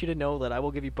 I want you to know that I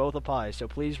will give you both a pie, so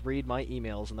please read my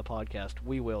emails in the podcast.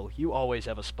 We will. You always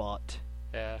have a spot.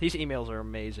 Yeah. These emails are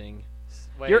amazing.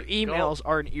 Wait, Your emails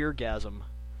are an eargasm.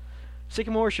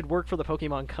 Sycamore should work for the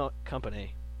Pokemon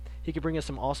company. He could bring us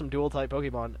some awesome dual-type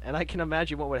Pokemon, and I can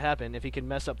imagine what would happen if he could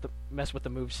mess with the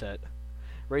moveset.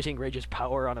 Raging Rage's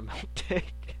power on a milk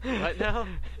tank. What now?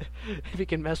 If he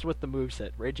can mess with the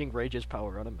moveset. Raging Rage's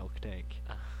power on a milk tank.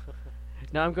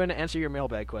 Now I'm going to answer your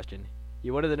mailbag question.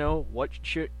 You wanted to know what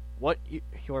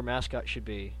your mascot should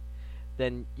be.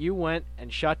 Then you went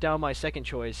and shot down my second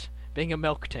choice, being a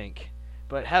milk tank.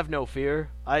 But have no fear.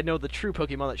 I know the true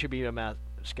Pokemon that should be a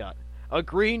mascot. A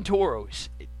green Tauros.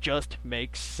 It just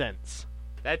makes sense.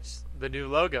 That's the new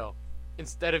logo.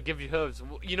 Instead of Give You Hooves.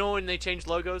 You know when they change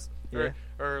logos? Yeah.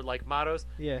 Or like mottos?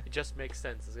 Yeah. It just makes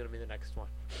sense. It's going to be the next one.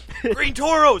 Green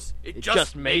Tauros! It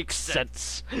just makes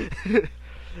sense.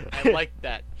 I like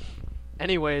that.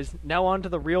 Anyways, now on to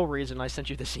the real reason I sent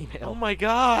you this email. Oh my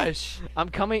gosh!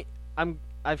 I've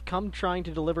come trying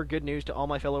to deliver good news to all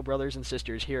my fellow brothers and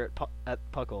sisters here at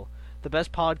Puckle, the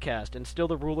best podcast and still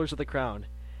the rulers of the crown.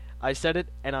 I said it,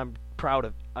 and I'm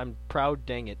proud,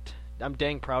 dang it. I'm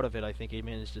dang proud of it, I think he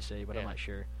managed to say, but I'm not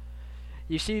sure.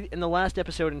 You see, in the last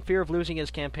episode, in fear of losing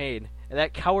his campaign,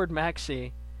 that coward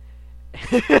Maxie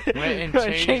and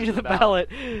change the ballot,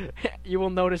 you will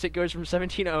notice it goes from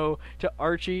 17-0 to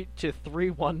Archie to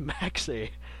 3-1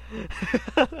 Maxie.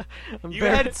 You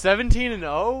had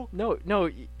 17-0? No.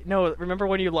 Remember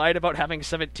when you lied about having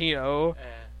 17-0?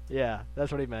 Yeah,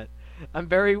 that's what he meant. I'm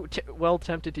very well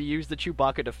tempted to use the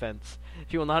Chewbacca defense.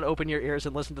 If you will not open your ears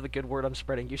and listen to the good word I'm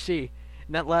spreading. You see,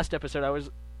 in that last episode, I was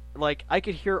like, I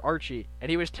could hear Archie, and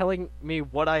he was telling me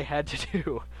what I had to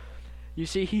do. You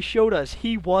see, he showed us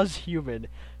he was human.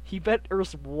 He bet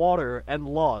Earth's water and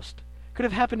lost. Could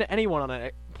have happened to anyone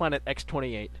on planet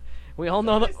X-28. We all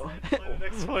know that. Planet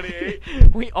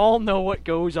X-28. We all know what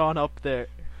goes on up there.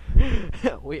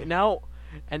 Now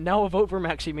a vote for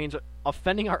Maxie means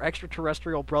offending our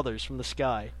extraterrestrial brothers from the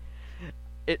sky.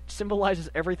 It symbolizes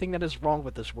everything that is wrong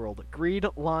with this world. Greed,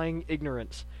 lying,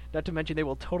 ignorance. Not to mention they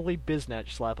will totally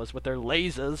biznatch slap us with their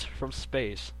lasers from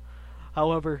space.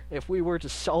 However, if we were to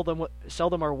sell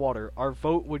them our water, our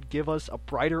vote would give us a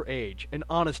brighter age, an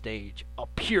honest age, a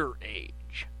pure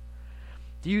age.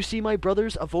 Do you see, my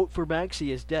brothers? A vote for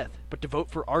Maxie is death, but to vote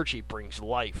for Archie brings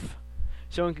life.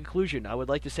 So in conclusion, I would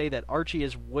like to say that Archie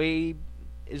is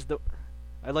the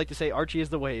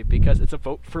way because it's a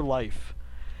vote for life.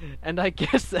 And I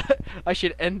guess that I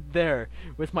should end there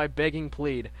with my begging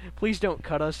plead. Please don't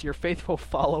cut us, your faithful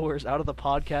followers, out of the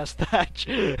podcast thatch.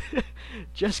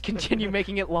 Just continue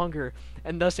making it longer,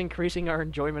 and thus increasing our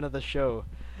enjoyment of the show.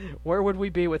 Where would we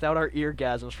be without our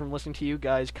eargasms from listening to you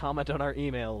guys comment on our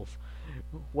emails?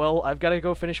 Well, I've got to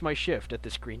go finish my shift at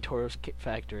this Green Tauros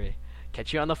factory.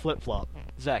 Catch you on the flip-flop.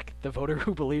 Zach, the voter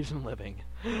who believes in living.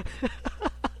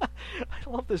 I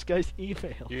love this guy's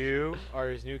email. You are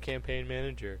his new campaign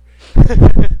manager.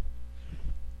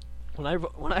 When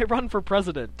I run for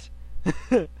president,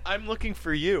 I'm looking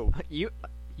for you.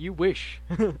 You wish.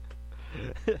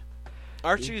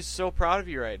 Archie is so proud of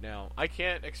you right now. I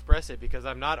can't express it because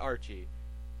I'm not Archie.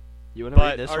 You want to read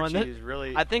But this Archie one? is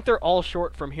really... I think they're all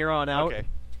short from here on out.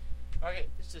 Okay,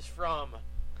 this is from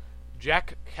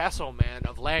Jack Castleman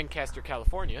of Lancaster,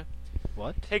 California.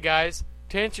 What? Hey guys,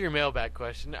 to answer your mailbag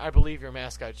question, I believe your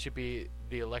mascot should be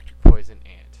the electric poison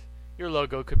ant. Your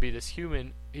logo could be this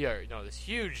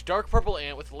huge dark purple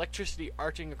ant with electricity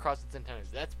arching across its antennas.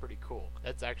 That's pretty cool.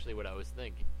 That's actually what I was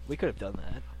thinking. We could have done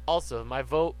that. Also, my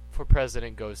vote for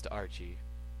president goes to Archie.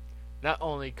 Not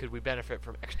only could we benefit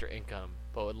from extra income,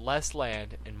 but with less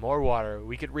land and more water,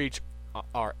 we could reach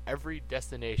our every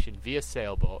destination via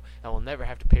sailboat, and we'll never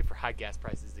have to pay for high gas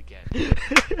prices again.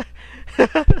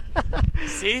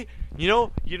 See? You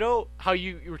know how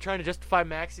you were trying to justify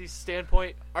Maxie's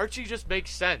standpoint? Archie just makes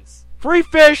sense. Free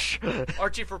fish!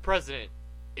 Archie for president.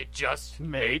 It just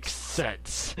makes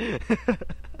sense.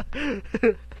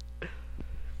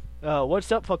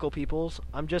 What's up, Fuckle Peoples?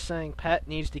 I'm just saying Pat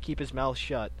needs to keep his mouth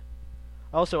shut.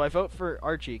 Also, I vote for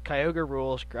Archie. Kyogre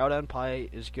rules. Groudon Pie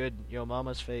is good. Yo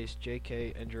Mama's Face,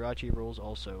 JK, and Jirachi rules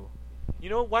also. You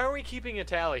know, why are we keeping a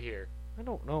tally here? I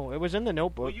don't know. It was in the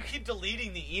notebook. Well, you keep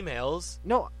deleting the emails.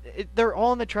 No, they're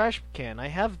all in the trash can. I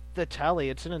have the tally.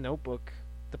 It's in a notebook.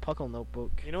 The Puckle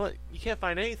notebook. You know what? You can't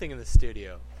find anything in the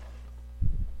studio.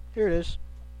 Here it is.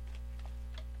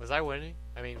 Was I winning?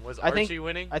 I mean, was Archie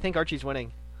winning? I think Archie's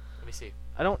winning. Let me see.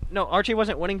 No, Archie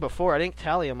wasn't winning before. I didn't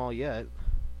tally them all yet.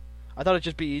 I thought it'd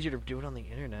just be easier to do it on the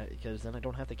internet, because then I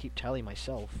don't have to keep tally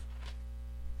myself.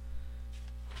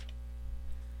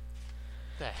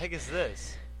 What the heck is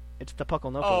this? It's the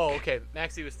Puckle notebook. Oh, okay.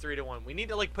 Maxie was 3-1. We need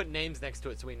to put names next to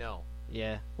it so we know.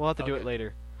 Yeah, we'll have to do it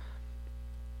later.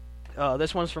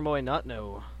 This one's from Boy Not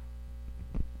Know.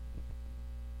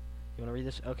 You want to read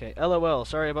this? Okay. LOL.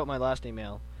 Sorry about my last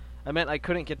email. I meant I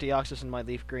couldn't get Deoxys in my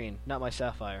Leaf Green, not my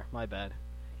Sapphire. My bad.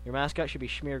 Your mascot should be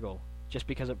Schmeargle, just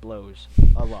because it blows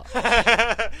a lot.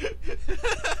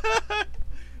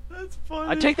 That's funny.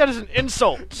 I take that as an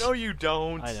insult. No, you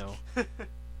don't. I know.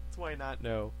 That's why not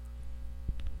know.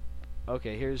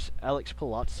 Okay, here's Alex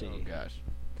Palazzi. Oh, gosh.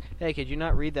 Hey, could you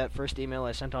not read that first email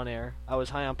I sent on air? I was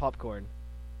high on popcorn.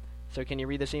 So can you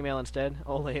read this email instead?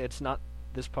 Only it's not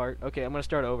this part. Okay, I'm going to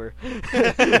start over.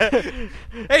 Hey,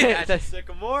 that's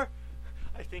Sycamore.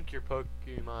 I think your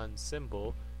Pokemon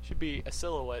symbol should be a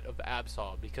silhouette of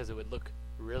Absol because it would look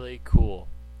really cool.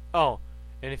 Oh,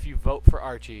 and if you vote for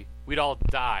Archie, we'd all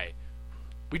die.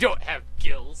 We don't have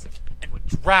gills and would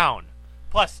drown.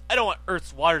 Plus, I don't want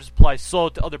Earth's water supply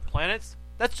sold to other planets.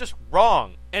 That's just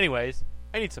wrong. Anyways,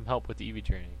 I need some help with the EV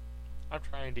training. I'm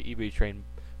trying to EV train,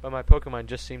 but my Pokemon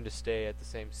just seem to stay at the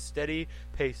same steady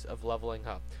pace of leveling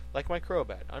up. Like my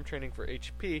Crobat, I'm training for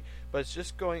HP, but it's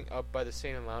just going up by the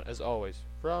same amount as always.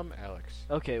 From Alex.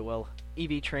 Okay, well,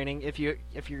 EV training, if you're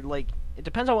like, it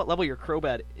depends on what level your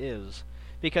Crobat is.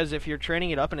 Because if you're training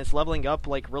it up and it's leveling up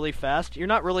like really fast, you're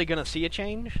not really gonna see a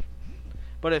change.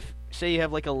 But if, say you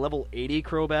have like a level 80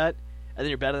 Crobat, and then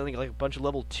you're battling like a bunch of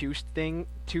level 2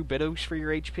 Bidos for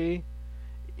your HP,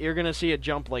 you're gonna see it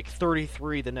jump like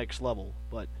 33 the next level.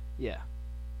 But yeah.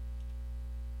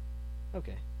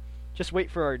 Okay. Just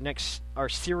wait for our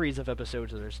series of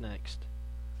episodes that is next.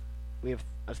 We have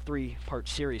a 3-part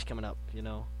series coming up, you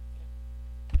know.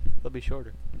 They'll be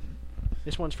shorter.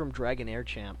 This one's from Dragonair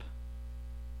Champ.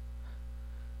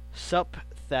 Sup,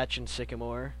 Thatch and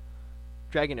Sycamore.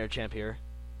 Dragonair Champ here.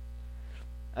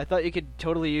 I thought you could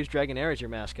totally use Dragonair as your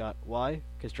mascot. Why?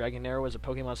 Because Dragonair was a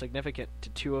Pokemon significant to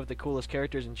 2 of the coolest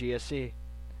characters in GSC.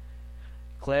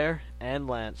 Claire and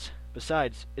Lance.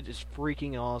 Besides, it is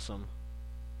freaking awesome.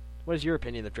 What is your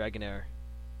opinion of Dragonair?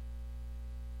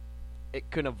 It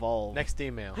can evolve. Next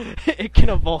email. It can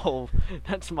evolve.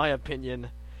 That's my opinion.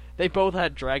 They both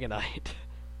had Dragonite.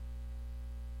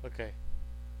 Okay.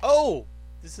 Oh!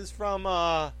 This is from,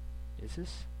 Is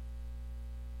this?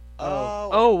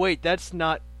 Oh, wait, that's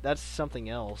something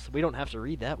else. We don't have to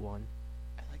read that one.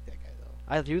 I like that guy, though.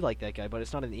 I do like that guy, but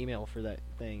it's not an email for that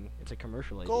thing. It's a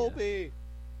commercial idea. Colby!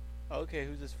 Okay,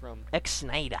 who's this from? X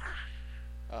Snyder.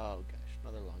 Oh, gosh,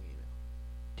 another long email.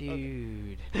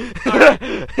 Dude.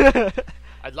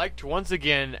 I'd like to once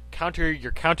again counter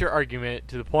your counter-argument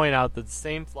to point out that the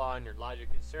same flaw in your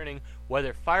logic concerning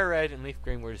whether Fire Red and Leaf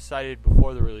Green were decided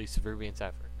before the release of Ruby and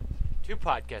Sapphire. 2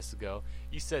 podcasts ago,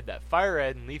 you said that Fire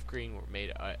Red and Leaf Green were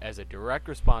made as a direct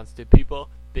response to people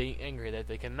being angry that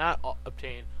they cannot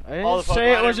obtain all the Pokemon. I didn't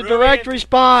say it was a direct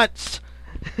response!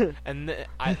 And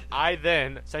I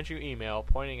then sent you an email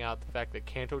pointing out the fact that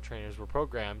Kanto trainers were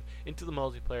programmed into the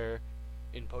multiplayer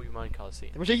in Pokemon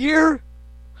Coliseum. There was a year!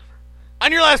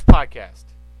 On your last podcast,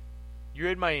 you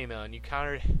read my email and you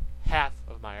countered half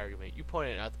of my argument. You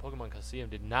pointed out the Pokemon Coliseum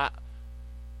did not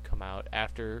come out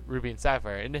after Ruby and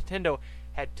Sapphire, and Nintendo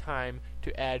had time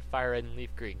to add Fire Red and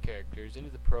Leaf Green characters into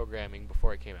the programming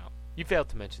before it came out. You failed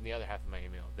to mention the other half of my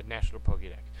email, the National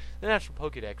Pokédex. The National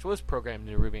Pokédex was programmed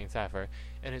into Ruby and Sapphire,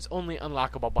 and is only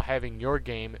unlockable by having your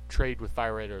game trade with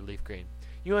Fire Red or Leaf Green.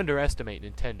 You underestimate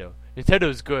Nintendo. Nintendo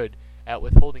is good at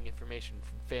withholding information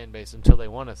from fan base until they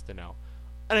want us to know.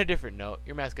 On a different note,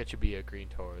 your mascot should be a green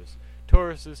Taurus.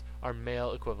 Tauruses are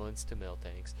male equivalents to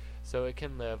Miltanks, so it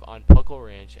can live on Puckle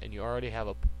Ranch, and you already have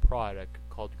a product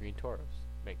called Green Taurus.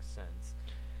 Makes sense.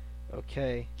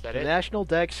 Okay. Is that the it? National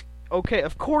Dex. Okay,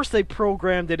 of course they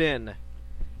programmed it in.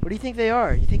 What do you think they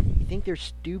are? You think they're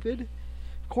stupid?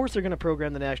 Of course they're gonna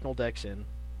program the National Dex in.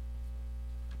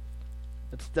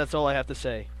 That's all I have to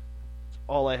say. That's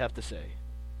all I have to say.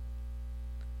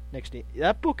 Next,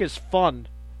 that book is fun.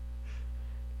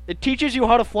 It teaches you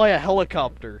how to fly a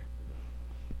helicopter.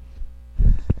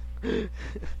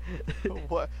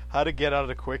 What? How to get out of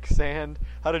the quicksand?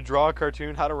 How to draw a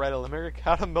cartoon? How to write a limerick?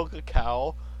 How to milk a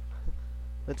cow?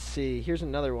 Let's see. Here's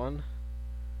another one.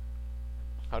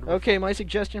 Okay, my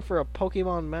suggestion for a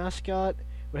Pokemon mascot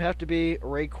would have to be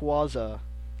Rayquaza.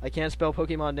 I can't spell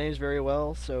Pokemon names very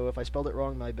well, so if I spelled it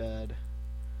wrong, my bad.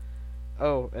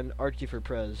 Oh, and Archie for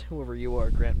Prez, whoever you are,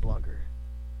 Grant Blogger.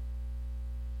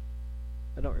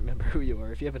 I don't remember who you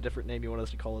are. If you have a different name you want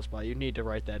us to call us by, you need to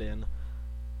write that in.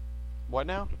 What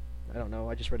now? I don't know,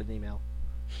 I just read an email.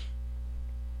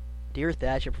 Dear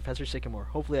Thatch and Professor Sycamore,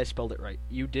 hopefully I spelled it right.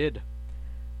 You did.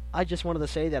 I just wanted to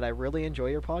say that I really enjoy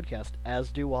your podcast,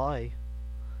 as do I.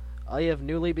 I have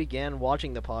newly began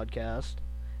watching the podcast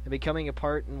and becoming a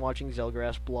part in watching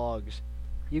Zelgrass blogs.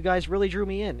 You guys really drew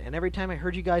me in, and every time I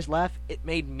heard you guys laugh, it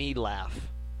made me laugh.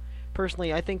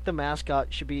 Personally, I think the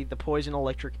mascot should be the Poison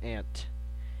Electric Ant.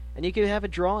 And you could have a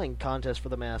drawing contest for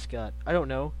the mascot. I don't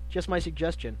know, just my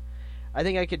suggestion. I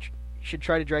think I should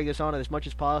try to drag this on as much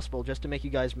as possible just to make you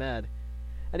guys mad.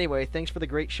 Anyway, thanks for the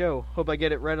great show. Hope I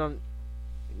get it on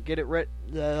the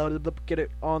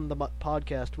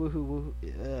podcast. Woohoo,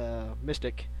 woohoo.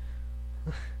 Mystic.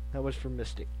 That was from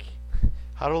Mystic.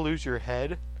 How to Lose Your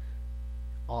Head?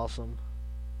 Awesome.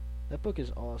 That book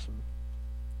is awesome.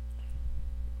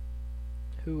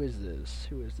 Who is this?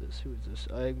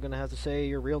 I'm gonna have to say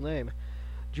your real name.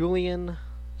 Julian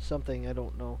something, I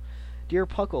don't know. Dear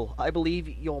Puckle, I believe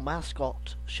your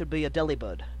mascot should be a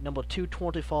Delibird, number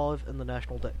 225 in the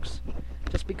National Dex.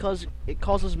 Just because it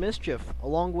causes mischief.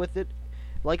 Along with it,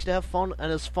 likes to have fun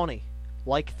and is funny.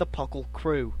 Like the Puckle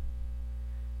crew.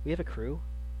 We have a crew?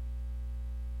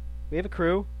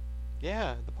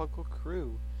 Yeah, the Puckle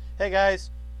crew. Hey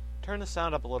guys, turn the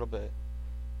sound up a little bit.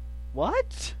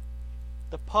 What?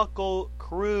 The Puckle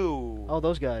crew. Oh,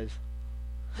 those guys.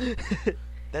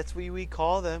 That's what we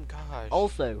call them. Gosh.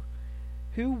 Also,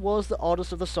 who was the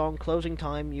artist of the song Closing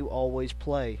Time You Always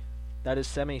Play? That is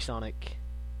Semisonic.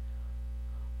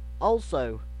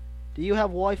 Also, do you have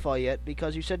Wi-Fi yet?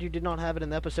 Because you said you did not have it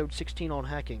in episode 16 on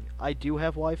hacking. I do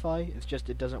have Wi-Fi, it's just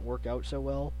it doesn't work out so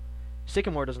well.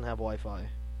 Sycamore doesn't have Wi-Fi.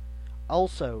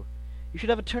 Also, you should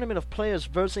have a tournament of players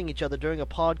versing each other during a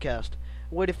podcast.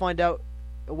 Find a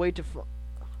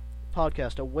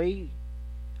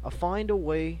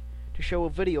way to show a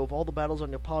video of all the battles on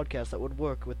your podcast that would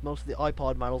work. With most of the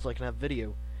iPod models I can have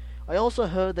video. I also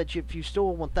heard that if you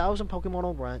store 1,000 Pokemon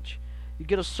on Ranch, you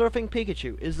get a Surfing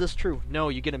Pikachu. Is this true? No,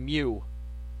 you get a Mew.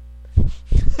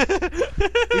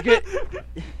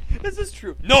 Is this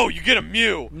true? No, you get a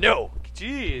Mew. No.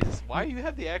 Jeez, why do you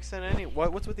have the accent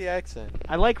what's with the accent?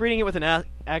 I like reading it with an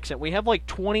accent. We have like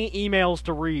 20 emails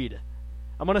to read.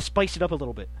 I'm gonna spice it up a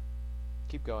little bit.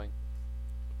 Keep going.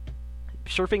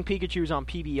 Surfing Pikachu's on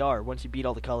PBR once you beat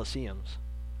all the Colosseums.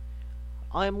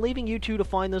 I am leaving you two to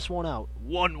find this one out,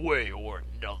 one way or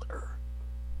another.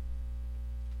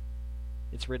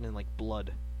 It's written in like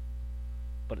blood,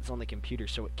 but it's on the computer,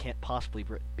 so it can't possibly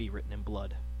be written in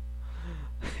blood.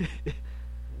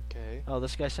 Okay. Oh,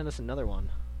 this guy sent us another one.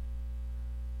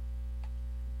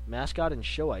 Mascot and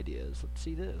show ideas. Let's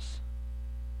see this.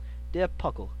 Dear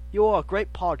Puckle, you are a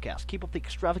great podcast. Keep up the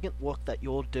extravagant work that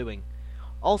you're doing.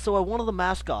 Also, I wanted the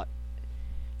mascot.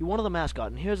 You wanted the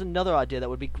mascot, and here's another idea that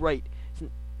would be great.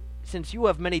 Since you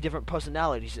have many different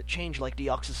personalities that change like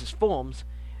Deoxys' forms,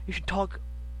 you should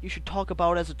talk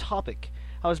about as a topic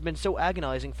how it's been so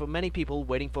agonizing for many people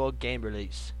waiting for a game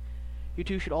release. You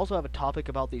two should also have a topic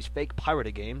about these fake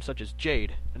pirated games, such as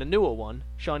Jade, and a newer one,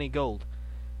 Shiny Gold.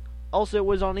 Also, it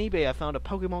was on eBay I found a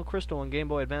Pokemon Crystal and Game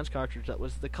Boy Advance cartridge that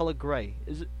was the color gray.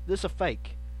 Is this a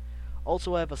fake?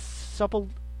 Also, I have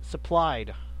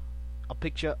supplied a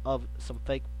picture of some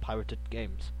fake pirated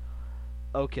games.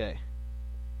 Okay.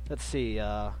 Let's see,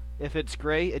 if it's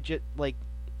gray,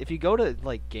 if you go to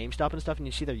like GameStop and stuff and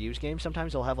you see their used games,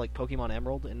 sometimes they'll have like Pokemon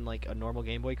Emerald in like a normal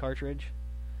Game Boy cartridge.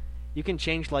 You can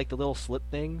change like the little slip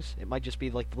things. It might just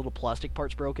be like the little plastic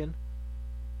parts broken.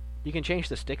 You can change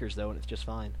the stickers though, and it's just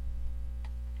fine.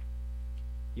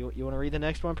 You want to read the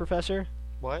next one, Professor?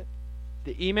 What?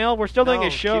 The email? We're still doing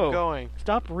a show. Keep going.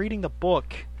 Stop reading the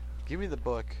book. Give me the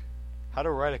book. How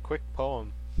to write a quick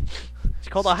poem. It's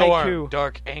called a Storm, haiku.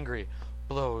 dark, angry,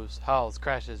 blows, howls,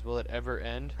 crashes. Will it ever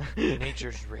end?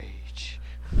 Nature's rage.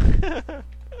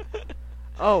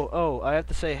 Oh, I have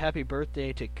to say happy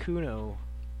birthday to Kuno.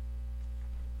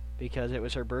 Because it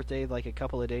was her birthday like a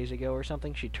couple of days ago or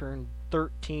something. She turned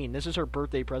 13. This is her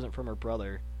birthday present from her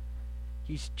brother.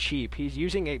 He's cheap. He's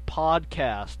using a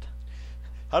podcast.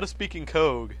 How to speak in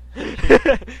Code.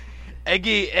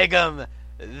 Eggy eggum,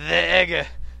 the egg,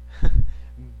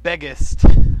 beggest.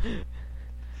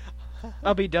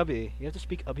 Ubby-dubby. You have to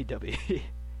speak ubby-dubby.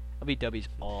 Ubby-dubby's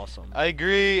awesome. I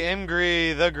agree,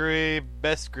 the agree,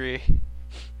 best agree.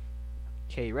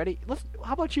 Okay, ready?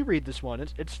 How about you read this one?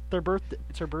 It's their birthday.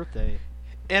 It's her birthday.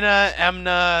 Inna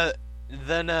amna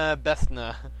thena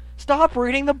bestna. Stop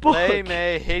reading the book. Lay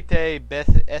me hate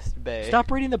beth estbe.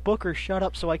 Stop reading the book or shut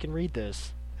up so I can read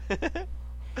this.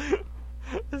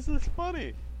 This is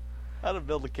funny. How to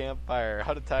build a campfire.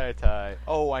 How to tie a tie.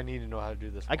 Oh, I need to know how to do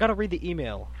this. I gotta read the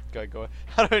email. Go.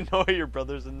 How do I know your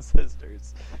brothers and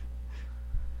sisters?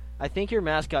 I think your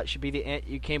mascot should be the ant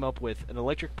you came up with. An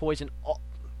electric poison.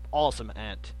 Awesome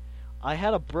ant. I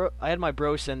had my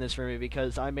bro send this for me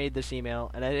because I made this email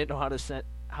and I didn't know how to send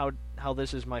how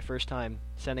this is my first time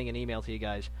sending an email to you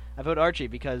guys. I vote Archie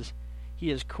because he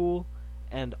is cool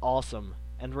and awesome.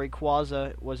 And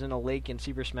Rayquaza was in a lake in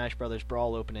Super Smash Bros.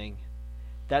 Brawl opening.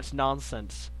 That's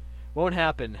nonsense. Won't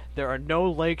happen. There are no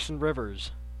lakes and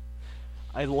rivers.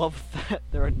 I love that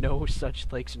there are no such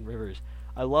lakes and rivers.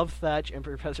 I love Thatch and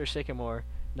Professor Sycamore.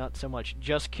 Not so much.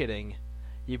 Just kidding.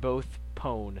 You both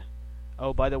pwn.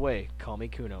 Oh, by the way, call me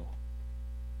Kuno.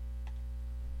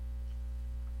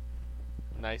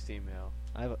 Nice email.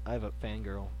 I have a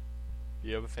fangirl.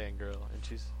 You have a fangirl, and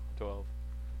she's 12.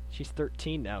 She's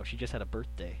 13 now. She just had a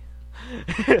birthday.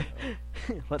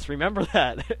 Let's remember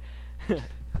that.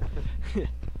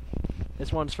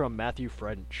 This one's from Matthew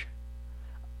French.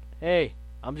 Hey,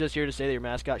 I'm just here to say that your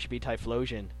mascot should be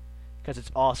Typhlosion, because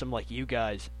it's awesome like you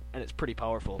guys, and it's pretty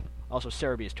powerful. Also,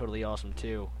 Cerebi is totally awesome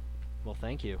too. Well,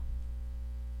 thank you.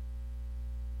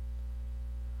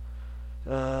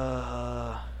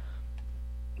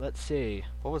 Let's see.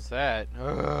 What was that?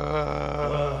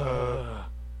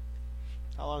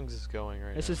 How long is this going right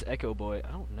now? This is Echo Boy.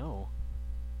 I don't know.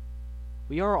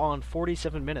 We are on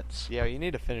 47 minutes. Yeah, you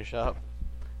need to finish up.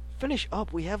 Finish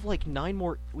up. We have like 9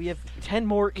 more. We have 10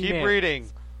 more emails. Keep reading.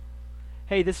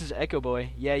 Hey, this is Echo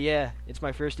Boy. Yeah. It's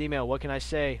my first email. What can I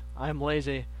say? I'm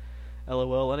lazy.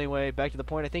 LOL. Anyway, back to the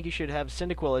point. I think you should have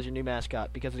Cyndaquil as your new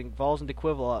mascot because it evolves into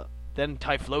Quivla, then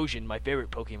Typhlosion, my favorite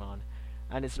Pokemon.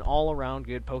 And it's an all-around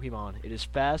good Pokemon. It is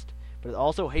fast, but it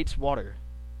also hates water.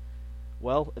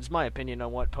 Well, it's my opinion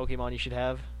on what Pokemon you should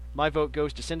have. My vote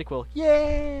goes to Cyndaquil.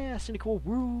 Yeah! Cyndaquil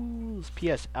rules!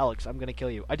 P.S. Alex, I'm gonna kill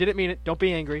you. I didn't mean it. Don't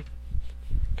be angry.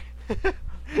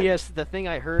 P.S. The thing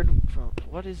I heard from...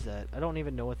 What is that? I don't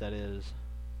even know what that is.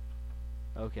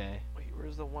 Okay. Wait,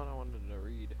 where's the one I wanted to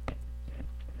read?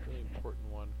 Really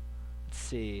important one. Let's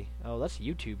see. Oh, that's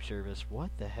YouTube service. What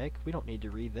the heck? We don't need to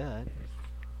read that.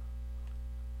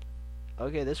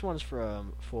 Okay, this one's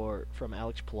from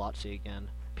Alex Palazzi again.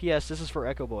 P.S. This is for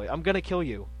Echo Boy. I'm gonna kill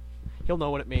you. He'll know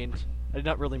what it means. I did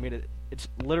not really mean it. It's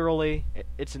literally...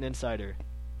 It's an insider.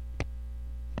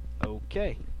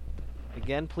 Okay.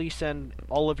 Again, please send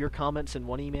all of your comments in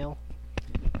one email.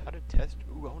 How to test...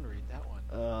 Ooh, I want to read that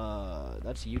one.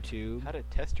 That's YouTube. How to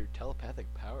test your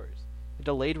telepathic powers. A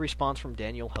delayed response from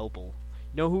Daniel Helpel.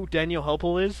 You know who Daniel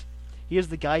Helpel is? He is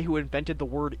the guy who invented the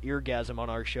word eargasm on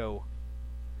our show.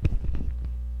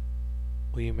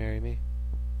 Will you marry me?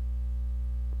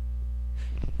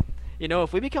 You know,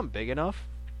 if we become big enough,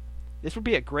 this would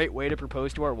be a great way to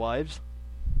propose to our wives.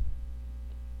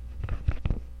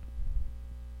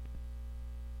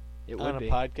 It would be.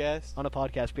 On a podcast? On a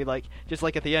podcast. Be like, just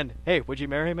like at the end, hey, would you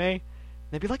marry me? And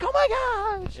they'd be like, oh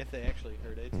my gosh! If they actually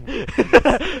heard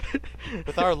it.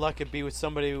 With our luck, it'd be with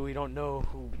somebody we don't know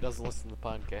who doesn't listen to the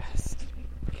podcast.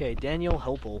 Okay, Daniel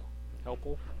Helpel.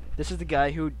 Helpful? This is the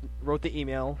guy who wrote the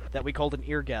email that we called an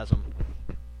eargasm.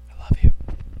 I love you.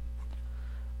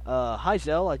 Hi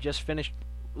Zell, I just finished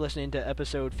listening to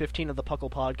episode 15 of the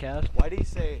Puckle podcast. Why did he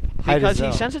say hi to Zell? Because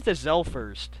he sends it to Zell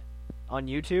first on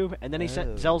YouTube, and then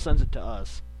Zell sends it to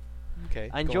us. Okay.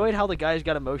 I enjoyed how the guys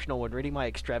got emotional when reading my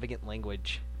extravagant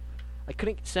language. I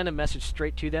couldn't send a message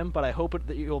straight to them, but I hope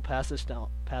that you will pass this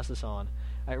on.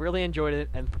 I really enjoyed it,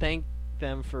 and thank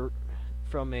them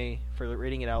from me for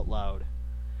reading it out loud.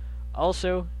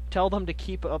 Also, tell them to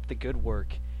keep up the good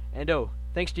work. And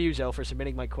thanks to you, Zell, for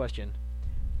submitting my question.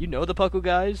 You know the Puckle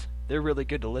guys? They're really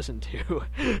good to listen to.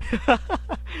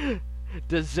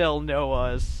 Does Zell know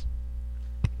us?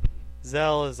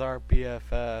 Zell is our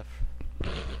BFF.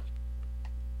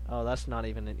 Oh, that's not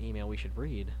even an email we should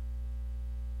read.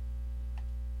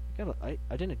 I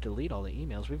didn't delete all the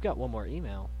emails. We've got one more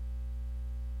email.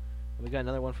 We got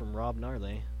another one from Rob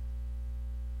Gnarly.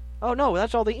 Oh no,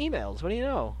 that's all the emails. What do you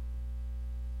know?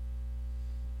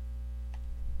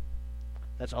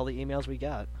 That's all the emails we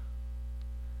got.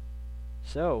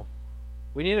 So,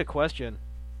 we need a question.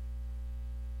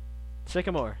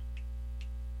 Sycamore,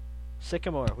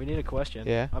 we need a question.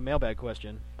 Yeah? A mailbag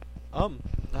question.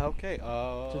 Okay.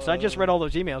 Since I just read all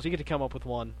those emails, you get to come up with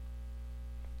one.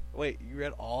 Wait, you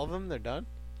read all of them? They're done?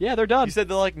 Yeah, they're done. You said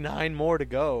there are like 9 more to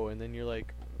go, and then you're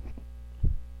like...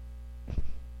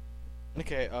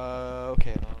 Okay,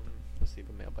 let's see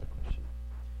the mailbag question.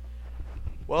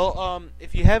 Well,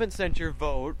 if you haven't sent your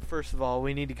vote, first of all,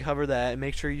 we need to cover that and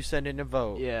make sure you send in a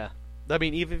vote. Yeah. I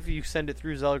mean, even if you send it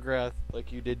through Zelgrath,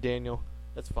 like you did, Daniel,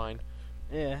 that's fine.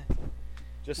 Yeah.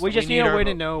 We just need a way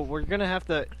to know. We're gonna have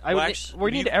to. We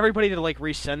need everybody to like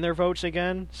resend their votes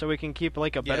again, so we can keep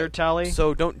like a better tally.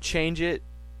 So don't change it.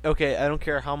 Okay, I don't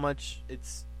care how much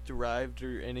it's derived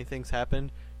or anything's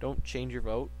happened. Don't change your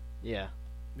vote. Yeah,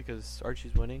 because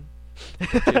Archie's winning.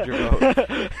 Change your vote.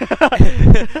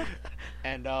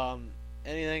 And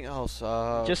anything else?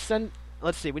 Just send.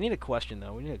 Let's see. We need a question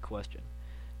though. We need a question.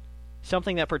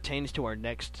 Something that pertains to our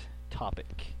next topic.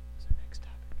 What's our next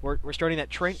topic? We're starting that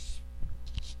train.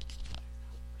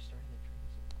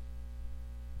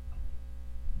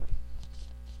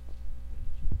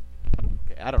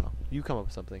 I don't know. You come up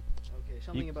with something. Okay,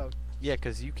 something about... Yeah,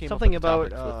 because you came something up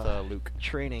with about with Luke.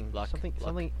 Training.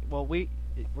 Something. Well, we're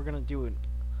gonna do an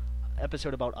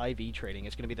episode about IV training.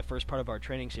 It's gonna be the first part of our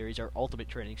training series, our ultimate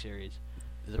training series.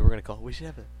 Is that what we're gonna call it? We should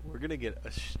have we're gonna get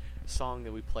a song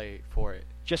that we play for it.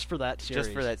 Just for that series.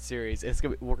 Just for that series. It's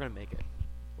gonna. We're gonna make it.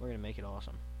 We're gonna make it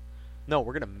awesome. No,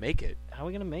 we're gonna make it. How are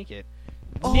we gonna make it?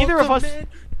 Neither of us.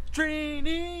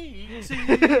 Training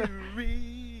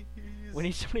series. We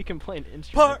need somebody can play an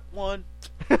instrument. Part 1.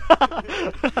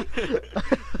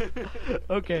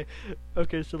 Okay,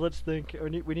 so let's think.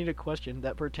 We need a question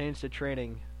that pertains to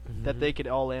training that they could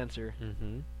all answer.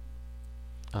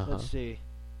 Let's see.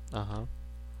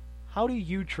 How do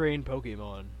you train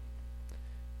Pokemon?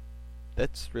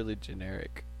 That's really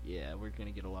generic. Yeah, we're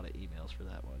gonna get a lot of emails for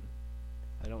that one.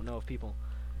 I don't know if people...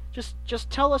 Just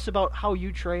tell us about how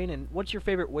you train and what's your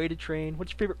favorite way to train.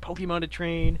 What's your favorite Pokemon to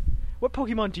train? What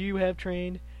Pokemon do you have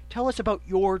trained? Tell us about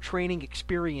your training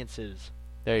experiences.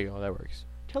 There you go. That works.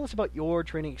 Tell us about your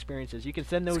training experiences. You can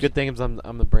send those... It's a good thing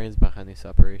I'm the brains behind this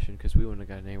operation, because we wouldn't have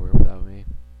gotten anywhere without me.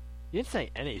 You didn't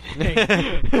say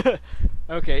anything.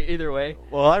 Okay, either way.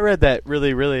 Well, I read that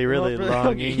really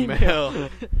long email.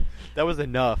 That was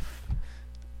enough.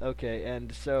 Okay,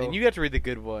 and so... And you got to read the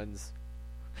good ones.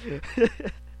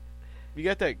 You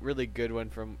got that really good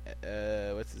one from,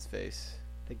 what's his face?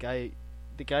 The guy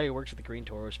who works at the Green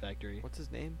Toros factory. What's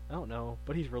his name? I don't know,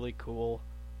 but he's really cool.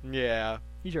 Yeah.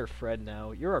 He's our friend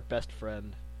now. You're our best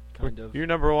friend, kind of. You're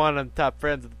number 1 on the top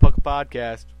friends of the Puckle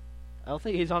Podcast. I don't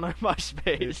think he's on our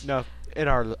MySpace. No, in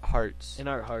our hearts. In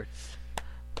our hearts.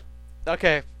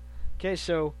 Okay. Okay,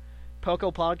 so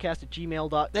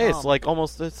pucklepodcast@gmail.com. Hey, it's like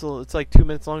it's like 2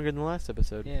 minutes longer than the last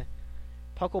episode. Yeah.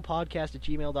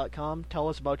 pucklepodcast@gmail.com. Tell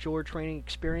us about your training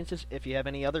experiences. If you have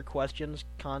any other questions,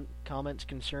 comments,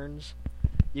 concerns,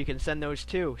 you can send those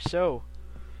too. So,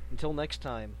 until next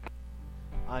time,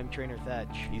 I'm Trainer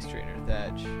Thatch. He's Trainer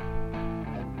Thatch.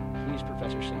 And he's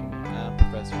Professor Sycamore. I'm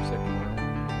Professor Sycamore.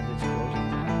 And it's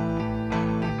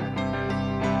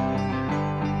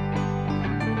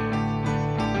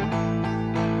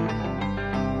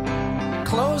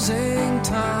closing time. Closing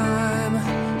time.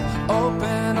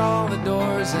 Open all the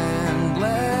doors and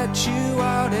let you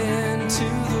out into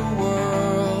the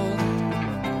world.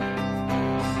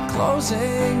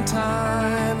 Closing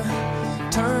time.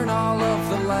 Turn all of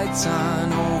the lights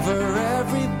on over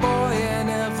every boy and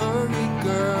every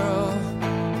girl.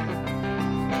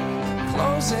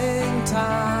 Closing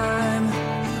time.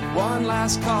 One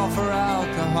last call for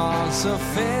alcohol, so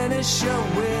finish your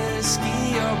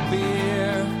whiskey or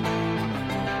beer.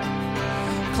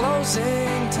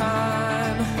 Closing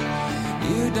time.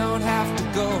 You don't have to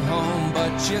go home,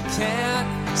 but you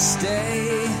can't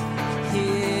stay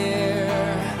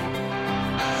here.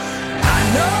 I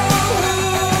know who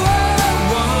I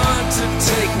want to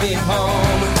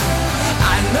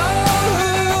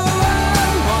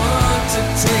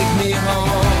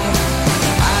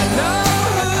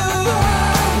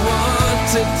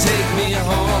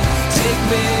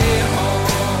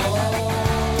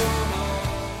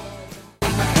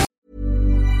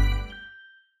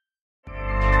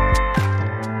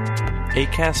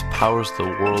Acast powers the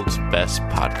world's best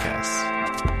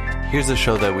podcasts. Here's a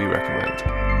show that we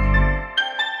recommend.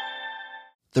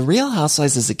 The Real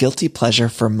Housewives is a guilty pleasure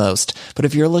for most, but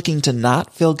if you're looking to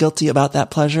not feel guilty about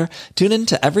that pleasure, tune in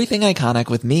to Everything Iconic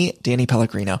with me, Danny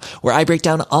Pellegrino, where I break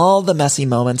down all the messy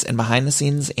moments and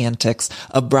behind-the-scenes antics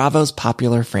of Bravo's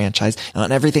popular franchise. And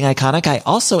on Everything Iconic, I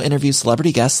also interview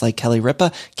celebrity guests like Kelly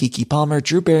Ripa, Keke Palmer,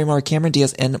 Drew Barrymore, Cameron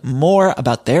Diaz, and more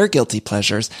about their guilty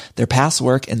pleasures, their past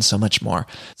work, and so much more.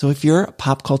 So if you're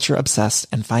pop culture obsessed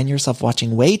and find yourself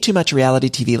watching way too much reality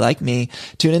TV like me,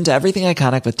 tune into Everything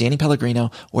Iconic with Danny Pellegrino,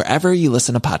 wherever you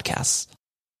listen to podcasts.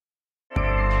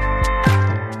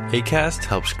 Acast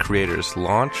helps creators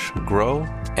launch, grow,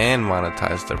 and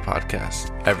monetize their podcasts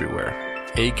everywhere.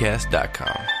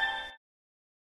 Acast.com.